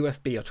trouble, and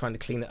UFB are trying to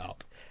clean it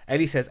up.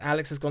 Ellie says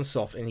Alex has gone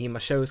soft and he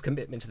must show his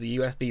commitment to the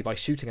UFB by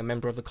shooting a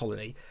member of the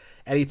colony.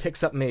 Ellie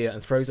picks up Mia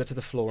and throws her to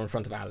the floor in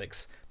front of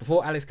Alex.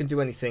 Before Alex can do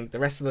anything, the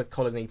rest of the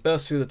colony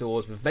bursts through the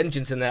doors with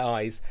vengeance in their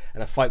eyes,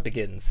 and a fight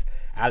begins.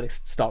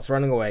 Alex starts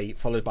running away,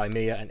 followed by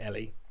Mia and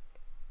Ellie.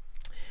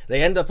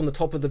 They end up on the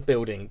top of the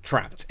building,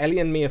 trapped. Ellie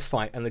and Mia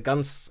fight, and the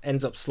gun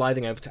ends up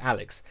sliding over to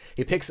Alex.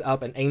 He picks it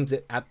up and aims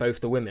it at both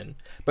the women.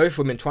 Both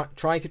women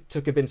try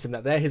to convince him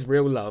that they're his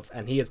real love,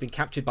 and he has been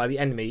captured by the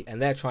enemy,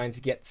 and they're trying to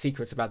get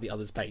secrets about the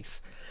other's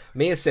base.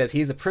 Mia says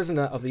he is a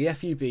prisoner of the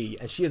FUB,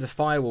 and she is a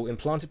firewall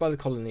implanted by the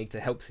colony to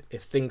help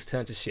if things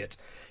turn to shit.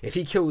 If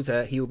he kills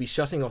her, he will be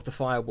shutting off the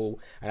firewall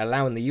and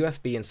allowing the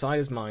UFB inside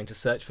his mind to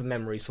search for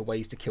memories for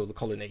ways to kill the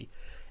colony.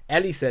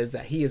 Ellie says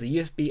that he is a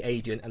UFB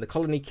agent and the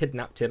colony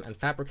kidnapped him and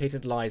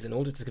fabricated lies in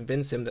order to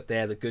convince him that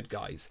they're the good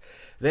guys.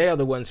 They are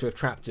the ones who have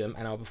trapped him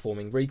and are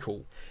performing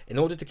recall. In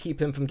order to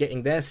keep him from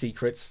getting their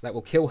secrets that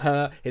will kill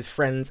her, his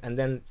friends, and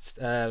then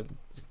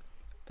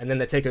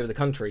they take over the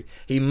country,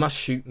 he must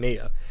shoot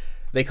Mia.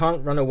 They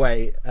can't run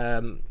away.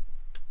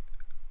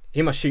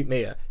 He must shoot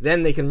Mia.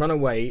 Then they can run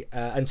away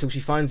until she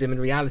finds him in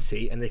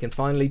reality and they can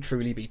finally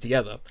truly be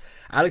together.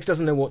 Alex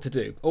doesn't know what to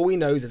do. All he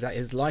knows is that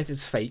his life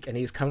is fake and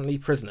he is currently a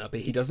prisoner, but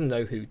he doesn't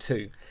know who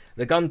to.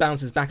 The gun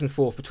bounces back and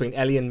forth between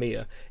Ellie and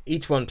Mia,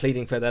 each one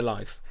pleading for their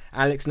life.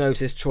 Alex knows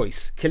his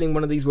choice. Killing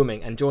one of these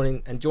women and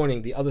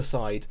joining the other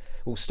side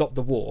will stop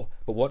the war,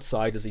 but what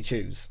side does he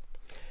choose?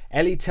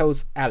 Ellie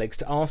tells Alex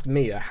to ask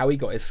Mia how he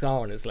got his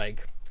scar on his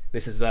leg.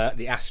 This is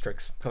the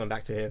asterisk coming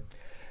back to here.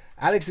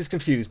 Alex is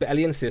confused, but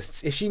Ellie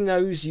insists if she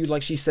knows you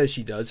like she says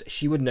she does,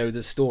 she would know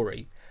the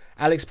story.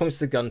 Alex points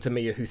the gun to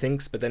Mia, who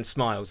thinks but then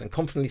smiles and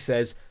confidently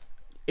says,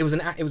 it was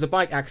a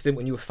bike accident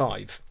when you were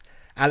 5.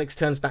 Alex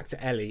turns back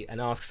to Ellie and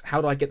asks, how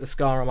do I get the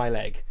scar on my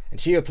leg? And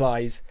she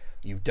replies,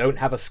 you don't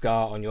have a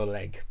scar on your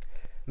leg.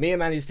 Mia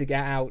manages to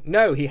get out,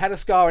 no, he had a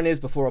scar on his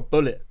before a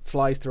bullet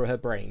flies through her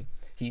brain.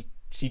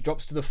 She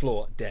drops to the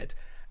floor, dead.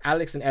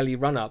 Alex and Ellie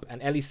run up,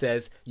 and Ellie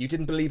says, you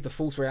didn't believe the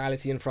false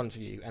reality in front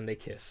of you, and they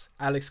kiss.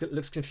 Alex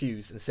looks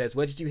confused and says,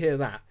 where did you hear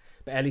that?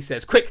 But Ellie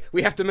says, quick,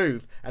 we have to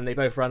move, and they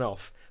both run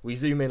off. We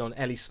zoom in on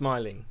Ellie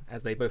smiling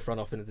as they both run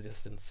off into the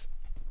distance.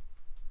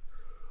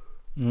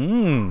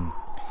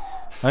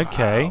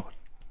 Okay.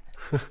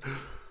 That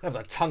was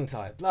a tongue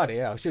tie. Bloody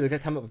hell, I should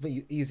have come up with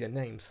easier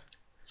names.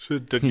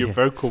 Should have done your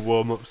vocal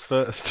warm-ups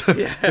first.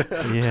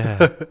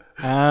 Yeah.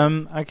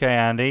 Okay,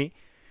 Andy.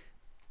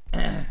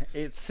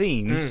 It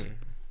seems,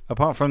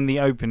 apart from the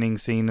opening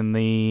scene and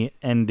the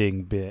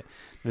ending bit,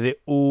 that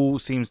it all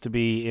seems to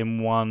be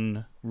in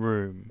one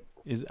room.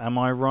 Am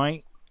I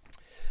right?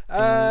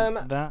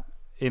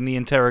 In the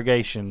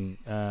interrogation.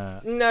 No,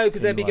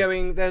 because they'll be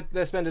going.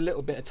 They'll spend a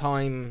little bit of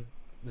time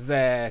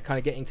there, kind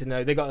of getting to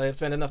know. They'll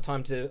spend enough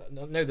time to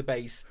know the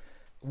base,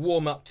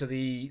 warm up to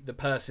the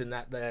person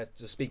that they're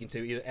speaking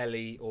to, either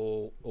Ellie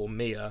or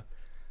Mia.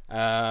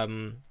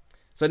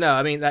 So no,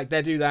 I mean, like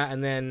they do that,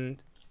 and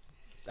then.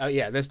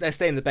 They're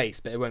staying in the base,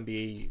 but it won't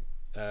be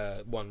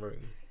one room.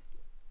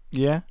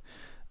 Yeah.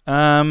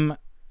 How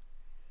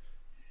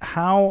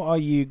are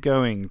you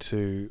going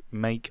to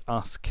make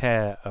us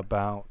care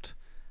about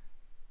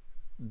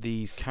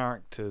these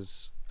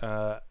characters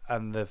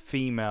and the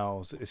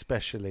females,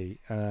 especially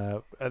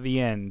at the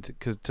end,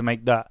 because to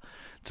make that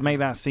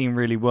scene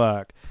really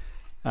work,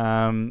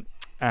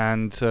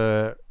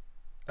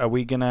 Are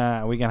we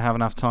gonna have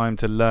enough time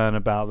to learn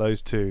about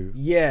those two?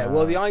 Yeah,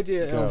 well, the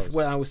idea girls. of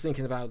when I was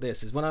thinking about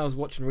this is when I was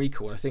watching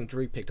Recall, and I think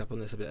Drew picked up on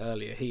this a bit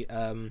earlier.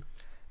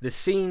 The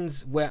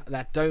scenes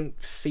that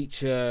don't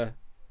feature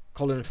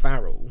Colin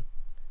Farrell,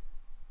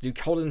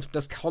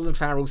 does Colin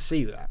Farrell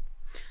see that?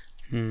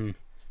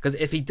 Because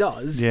if he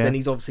does, then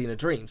he's obviously in a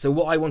dream. So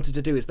what I wanted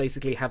to do is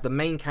basically have the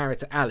main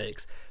character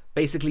Alex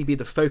basically be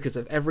the focus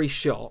of every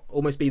shot,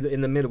 almost be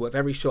in the middle of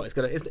every shot. It's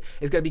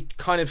gonna be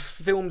kind of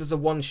filmed as a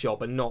one shot,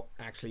 but not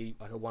actually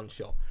like a one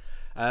shot.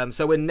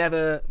 So we'll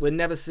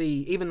never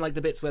see, even like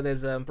the bits where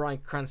there's Bryan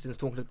Cranston's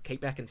talking to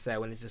Kate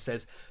Beckinsale and it just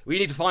says, "We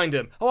need to find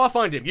him." "Oh, I'll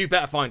find him. You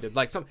better find him."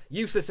 Like some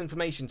useless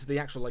information to the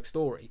actual like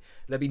story.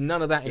 There'd be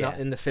none of that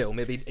in the film.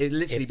 It'd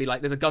literally be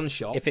like there's a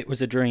gunshot. If it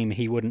was a dream,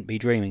 he wouldn't be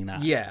dreaming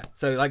that. Yeah.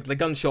 So like the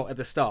gunshot at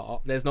the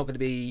start, there's not going to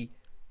be,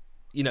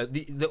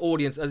 the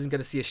audience isn't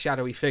going to see a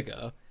shadowy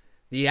figure.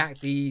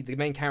 The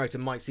main character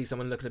might see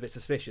someone looking a bit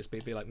suspicious, but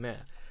it'd be like meh.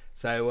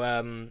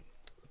 So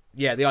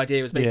the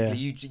idea is basically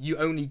you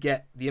only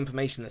get the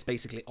information that's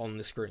basically on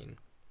the screen,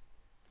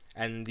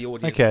 and the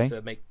audience has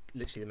to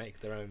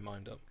make their own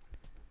mind up.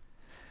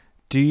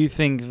 Do you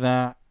think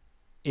that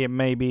it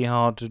may be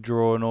hard to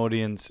draw an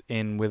audience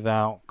in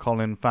without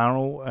Colin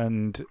Farrell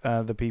and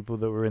the people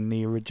that were in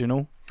the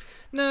original?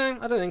 No,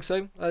 I don't think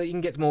so. You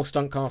can get more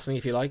stunt casting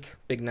if you like,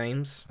 big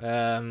names.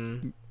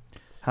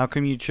 How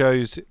come you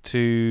chose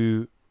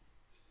to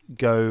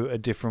go a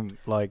different,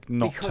 not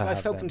because to have I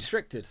felt them?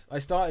 constricted. I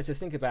started to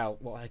think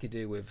about what I could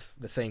do with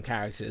the same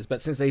characters,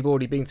 but since they've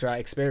already been through our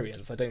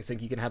experience, I don't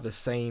think you can have the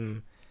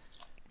same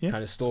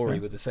kind of story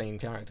with the same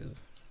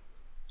characters.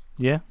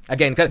 Yeah.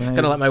 Again, kind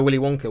of like my Willy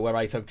Wonka, where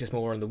I focus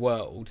more on the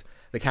world.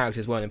 The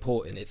characters weren't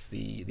important. It's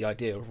the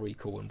idea of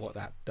recall and what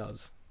that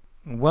does.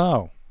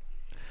 Well,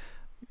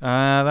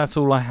 that's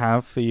all I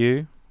have for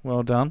you.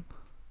 Well done.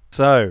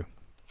 So,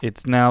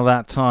 it's now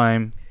that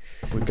time.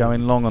 We're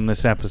going long on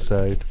this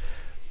episode.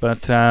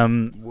 But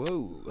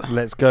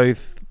let's go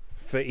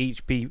for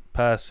each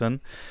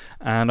person,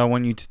 and I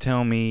want you to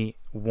tell me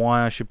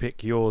why I should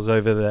pick yours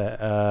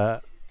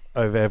over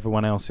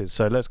everyone else's.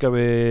 So let's go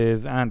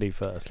with Andy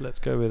first.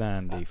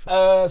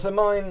 So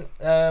mine,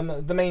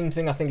 the main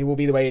thing I think it will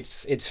be the way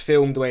it's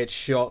filmed, the way it's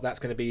shot. That's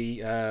going to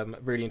be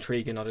really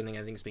intriguing. I don't think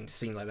anything's been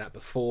seen like that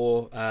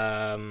before.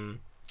 Other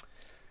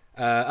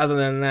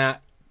than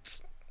that,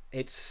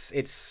 it's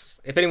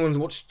if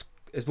anyone's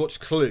has watched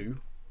Clue.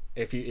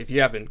 If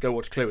you haven't, go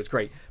watch Clue. It's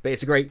great, but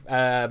it's a great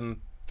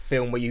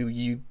film where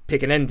you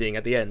pick an ending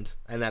at the end,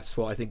 and that's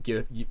what I think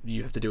you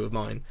have to do with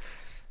mine.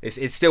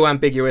 It's still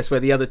ambiguous, where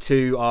the other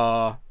two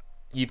are.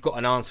 You've got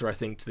an answer, I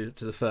think, to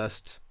the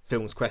first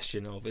film's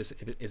question of is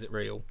it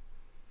real,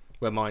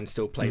 where mine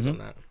still plays on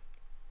that.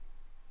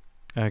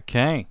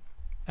 Okay,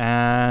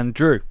 and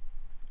Drew.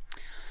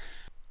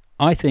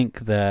 I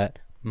think that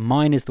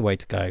mine is the way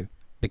to go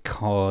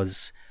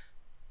because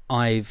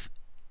I've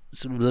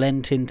sort of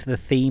lent into the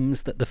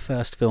themes that the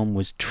first film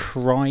was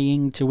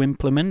trying to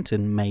implement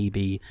and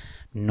maybe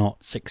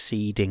not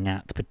succeeding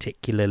at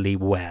particularly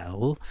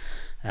well.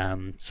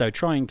 So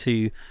trying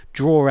to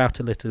draw out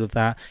a little of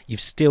that. You've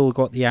still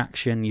got the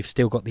action, you've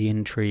still got the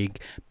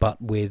intrigue,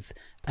 but with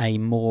a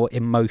more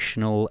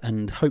emotional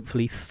and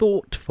hopefully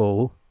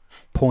thoughtful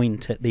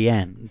point at the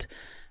end.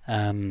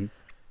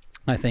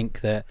 I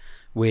think that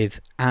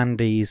with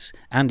Andy's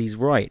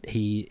right.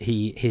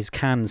 His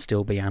can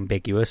still be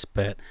ambiguous,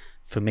 but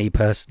for me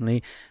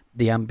personally,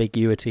 the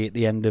ambiguity at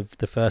the end of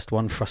the first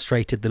one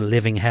frustrated the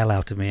living hell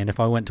out of me, and if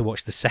I went to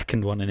watch the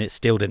second one and it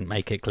still didn't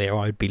make it clear,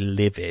 I'd be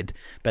livid.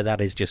 But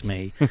that is just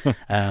me.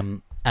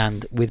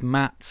 And with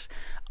Matt's,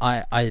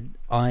 I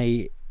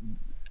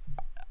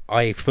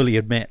fully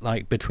admit,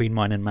 like, between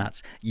mine and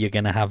Matt's, you're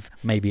going to have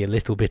maybe a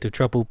little bit of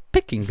trouble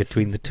picking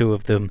between the two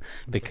of them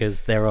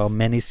because there are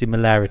many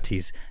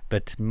similarities,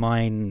 but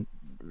mine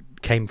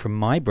came from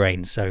my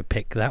brain, so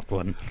pick that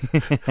one.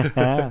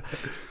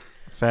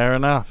 Fair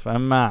enough.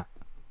 And Matt?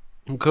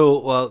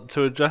 Cool. Well,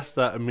 to address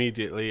that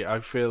immediately,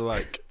 I feel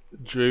like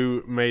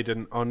Drew made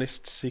an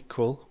honest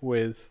sequel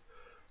with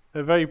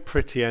a very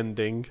pretty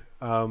ending.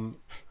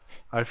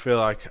 I feel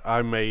like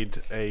I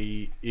made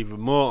a even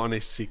more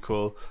honest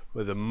sequel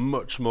with a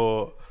much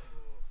more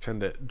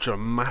kind of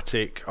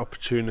dramatic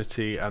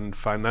opportunity and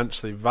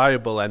financially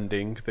viable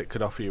ending that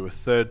could offer you a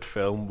third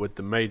film with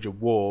the major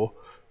war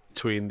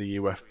between the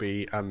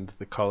UFB and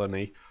the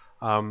colony.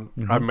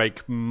 I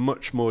make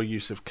much more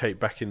use of Kate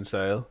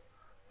Beckinsale,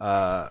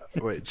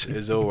 which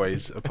is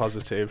always a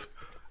positive.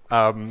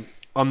 On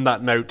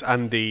that note,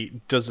 Andy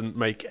doesn't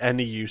make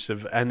any use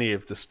of any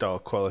of the star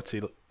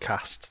quality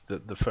cast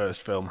that the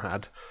first film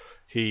had.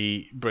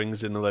 He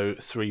brings in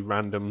three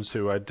randoms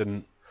who I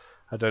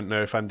don't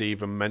know if Andy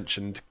even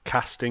mentioned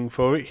casting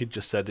for it. He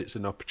just said it's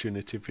an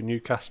opportunity for new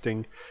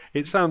casting.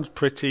 It sounds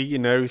pretty,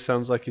 he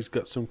sounds like he's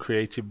got some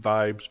creative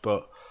vibes,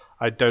 but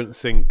I don't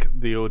think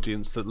the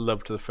audience that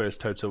loved the first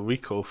Total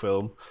Recall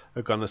film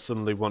are going to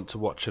suddenly want to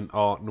watch an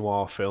art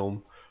noir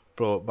film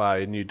brought by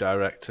a new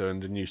director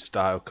and a new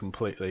style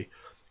completely.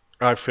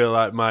 I feel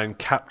like mine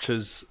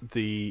captures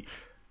the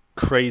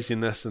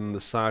craziness and the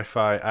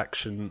sci-fi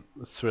action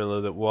thriller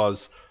that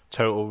was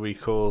Total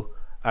Recall,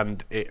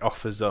 and it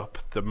offers up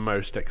the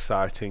most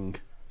exciting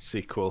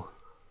sequel.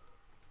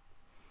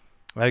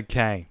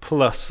 Okay.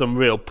 Plus some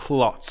real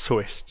plot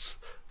twists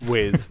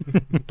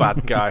with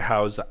bad guy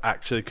Hauser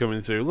actually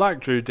coming through, like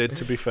Drew did,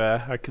 to be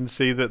fair. I can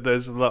see that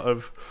there's a lot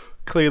of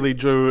clearly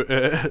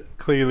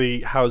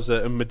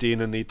Hauser and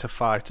Medina need to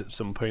fight at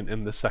some point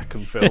in the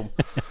second film.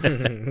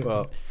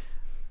 But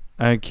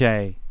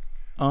okay,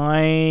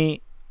 I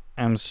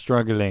am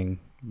struggling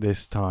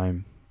this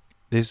time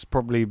This has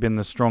probably been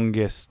the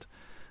strongest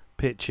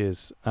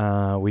pitches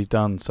we've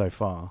done so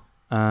far.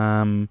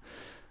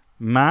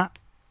 Matt,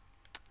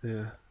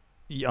 Yeah.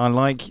 I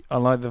like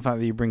the fact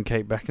that you bring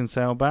Kate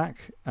Beckinsale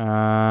back.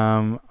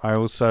 I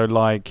also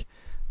like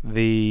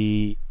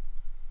the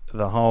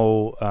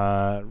whole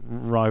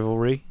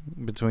rivalry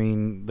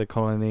between the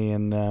colony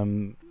and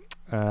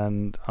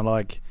I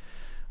like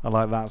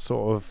that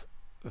sort of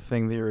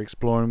thing that you're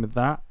exploring with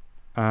that.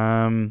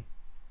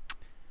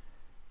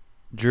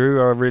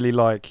 Drew, I really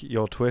like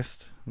your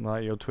twist.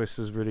 Like, your twist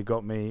has really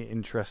got me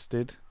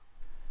interested.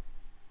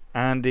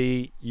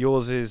 Andy,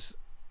 yours is.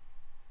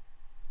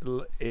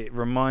 It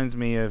reminds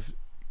me of.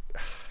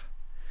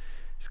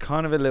 It's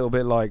kind of a little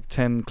bit like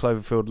 10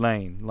 Cloverfield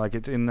Lane. Like,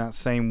 it's in that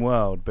same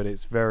world, but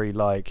it's very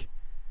like.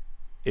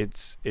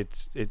 It's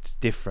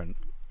different,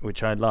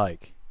 which I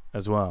like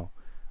as well.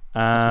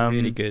 That's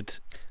really good.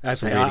 I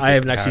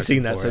haven't actually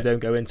seen that, so don't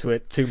go into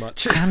it too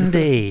much.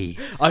 Andy,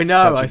 I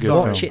know. Such a good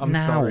watch it I'm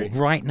now, sorry.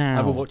 right now.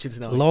 I will watch it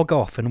tonight. Log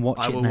off and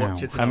watch it now.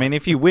 I mean,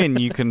 if you win,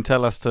 you can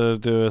tell us to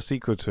do a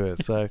sequel to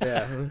it. So,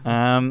 Yeah.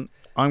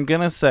 I'm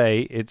gonna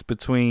say it's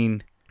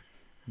between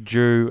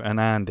Drew and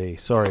Andy.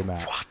 Sorry,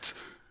 Matt. What?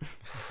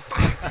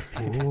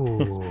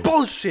 Ooh.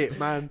 Bullshit,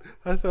 man.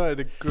 I thought I had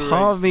a great.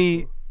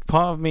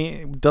 Part of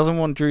me doesn't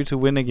want Drew to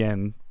win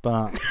again,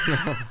 but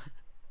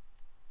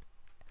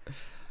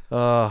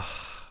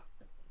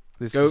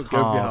this Go is with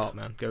your hard. heart,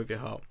 man. Go with your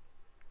heart.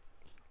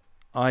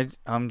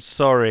 I'm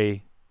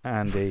sorry,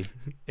 Andy.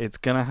 It's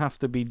gonna have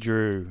to be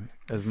Drew.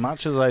 As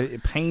much as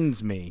it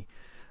pains me,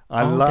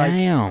 I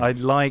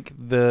like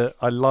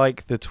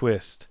the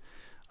twist.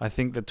 I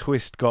think the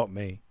twist got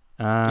me.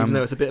 Even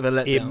though it's a bit of a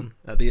letdown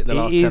at the last 10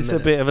 minutes. It is a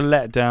bit of a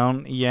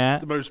letdown, yeah.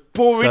 The most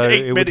boring So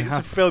 8 it would minutes have-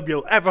 of film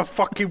you'll ever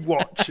fucking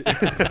watch.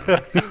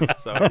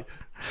 Sorry.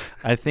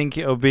 I think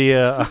it'll be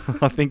a.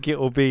 I think it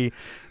would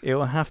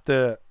have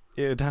to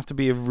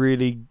be a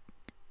really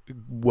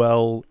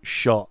well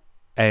shot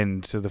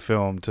end to the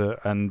film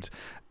and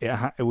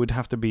it would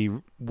have to be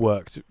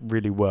worked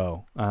really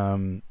well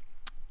and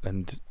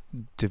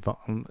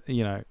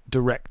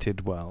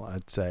directed well,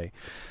 I'd say.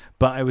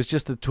 But it was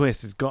just a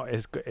twist.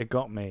 It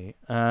got me.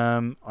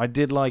 I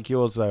did like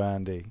yours though,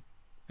 Andy,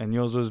 and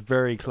yours was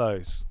very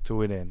close to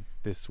winning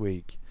this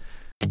week.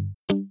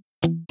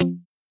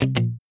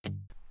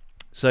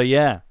 So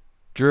yeah,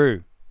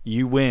 Drew,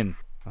 you win.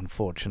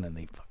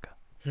 Unfortunately,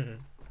 fucker.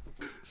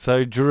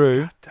 So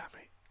Drew, God damn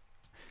it.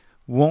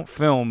 what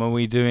film are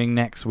we doing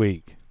next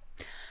week?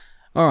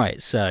 All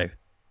right, so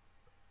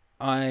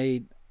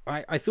I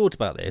thought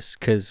about this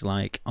because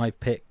like I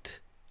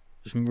picked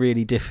some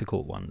really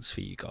difficult ones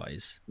for you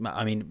guys.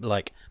 I mean,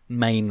 like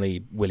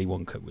mainly Willy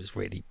Wonka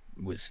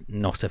was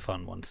not a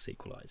fun one to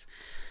sequelize.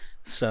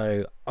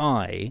 So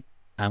I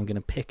am going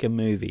to pick a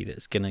movie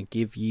that's going to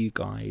give you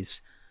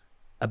guys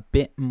a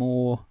bit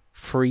more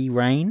free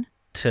reign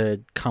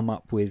to come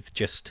up with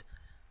just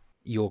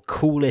your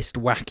coolest,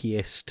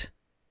 wackiest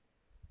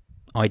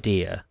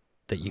idea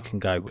that you can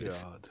go with.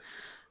 God.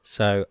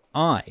 So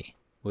I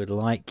would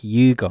like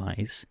you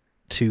guys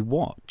to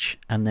watch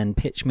and then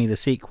pitch me the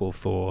sequel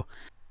for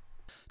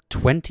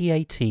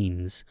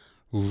 2018's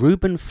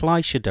Ruben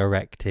Fleischer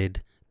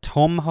directed,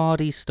 Tom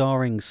Hardy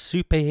starring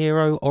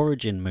superhero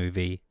origin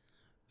movie,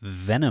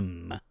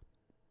 Venom.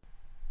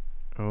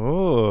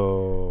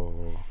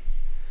 Oh.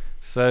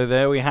 So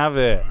there we have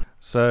it.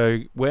 So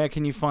where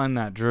can you find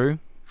that, Drew?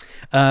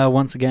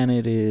 Once again,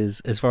 it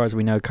is, as far as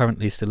we know,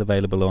 currently still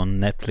available on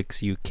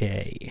Netflix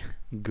UK.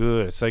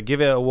 Good. So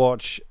give it a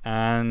watch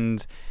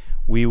and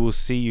we will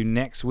see you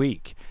next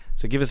week.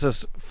 So give us a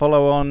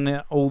follow on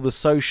all the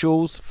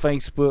socials,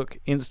 Facebook,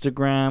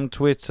 Instagram,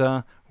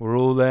 Twitter. We're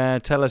all there.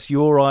 Tell us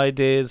your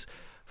ideas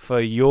for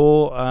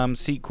your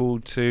sequel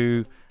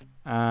to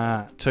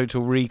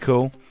Total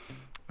Recall.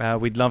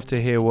 We'd love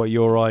to hear what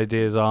your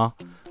ideas are.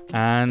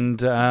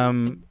 And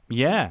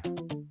yeah,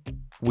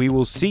 we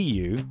will see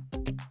you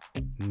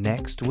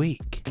next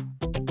week.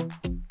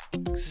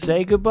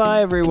 Say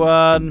goodbye,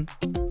 everyone.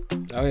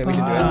 Oh yeah, we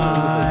can do it.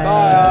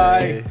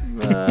 Bye.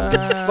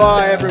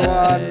 Bye,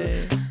 everyone.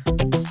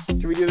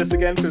 Should we do this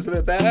again so it's a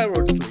bit better,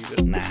 or just leave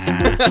it?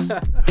 Nah.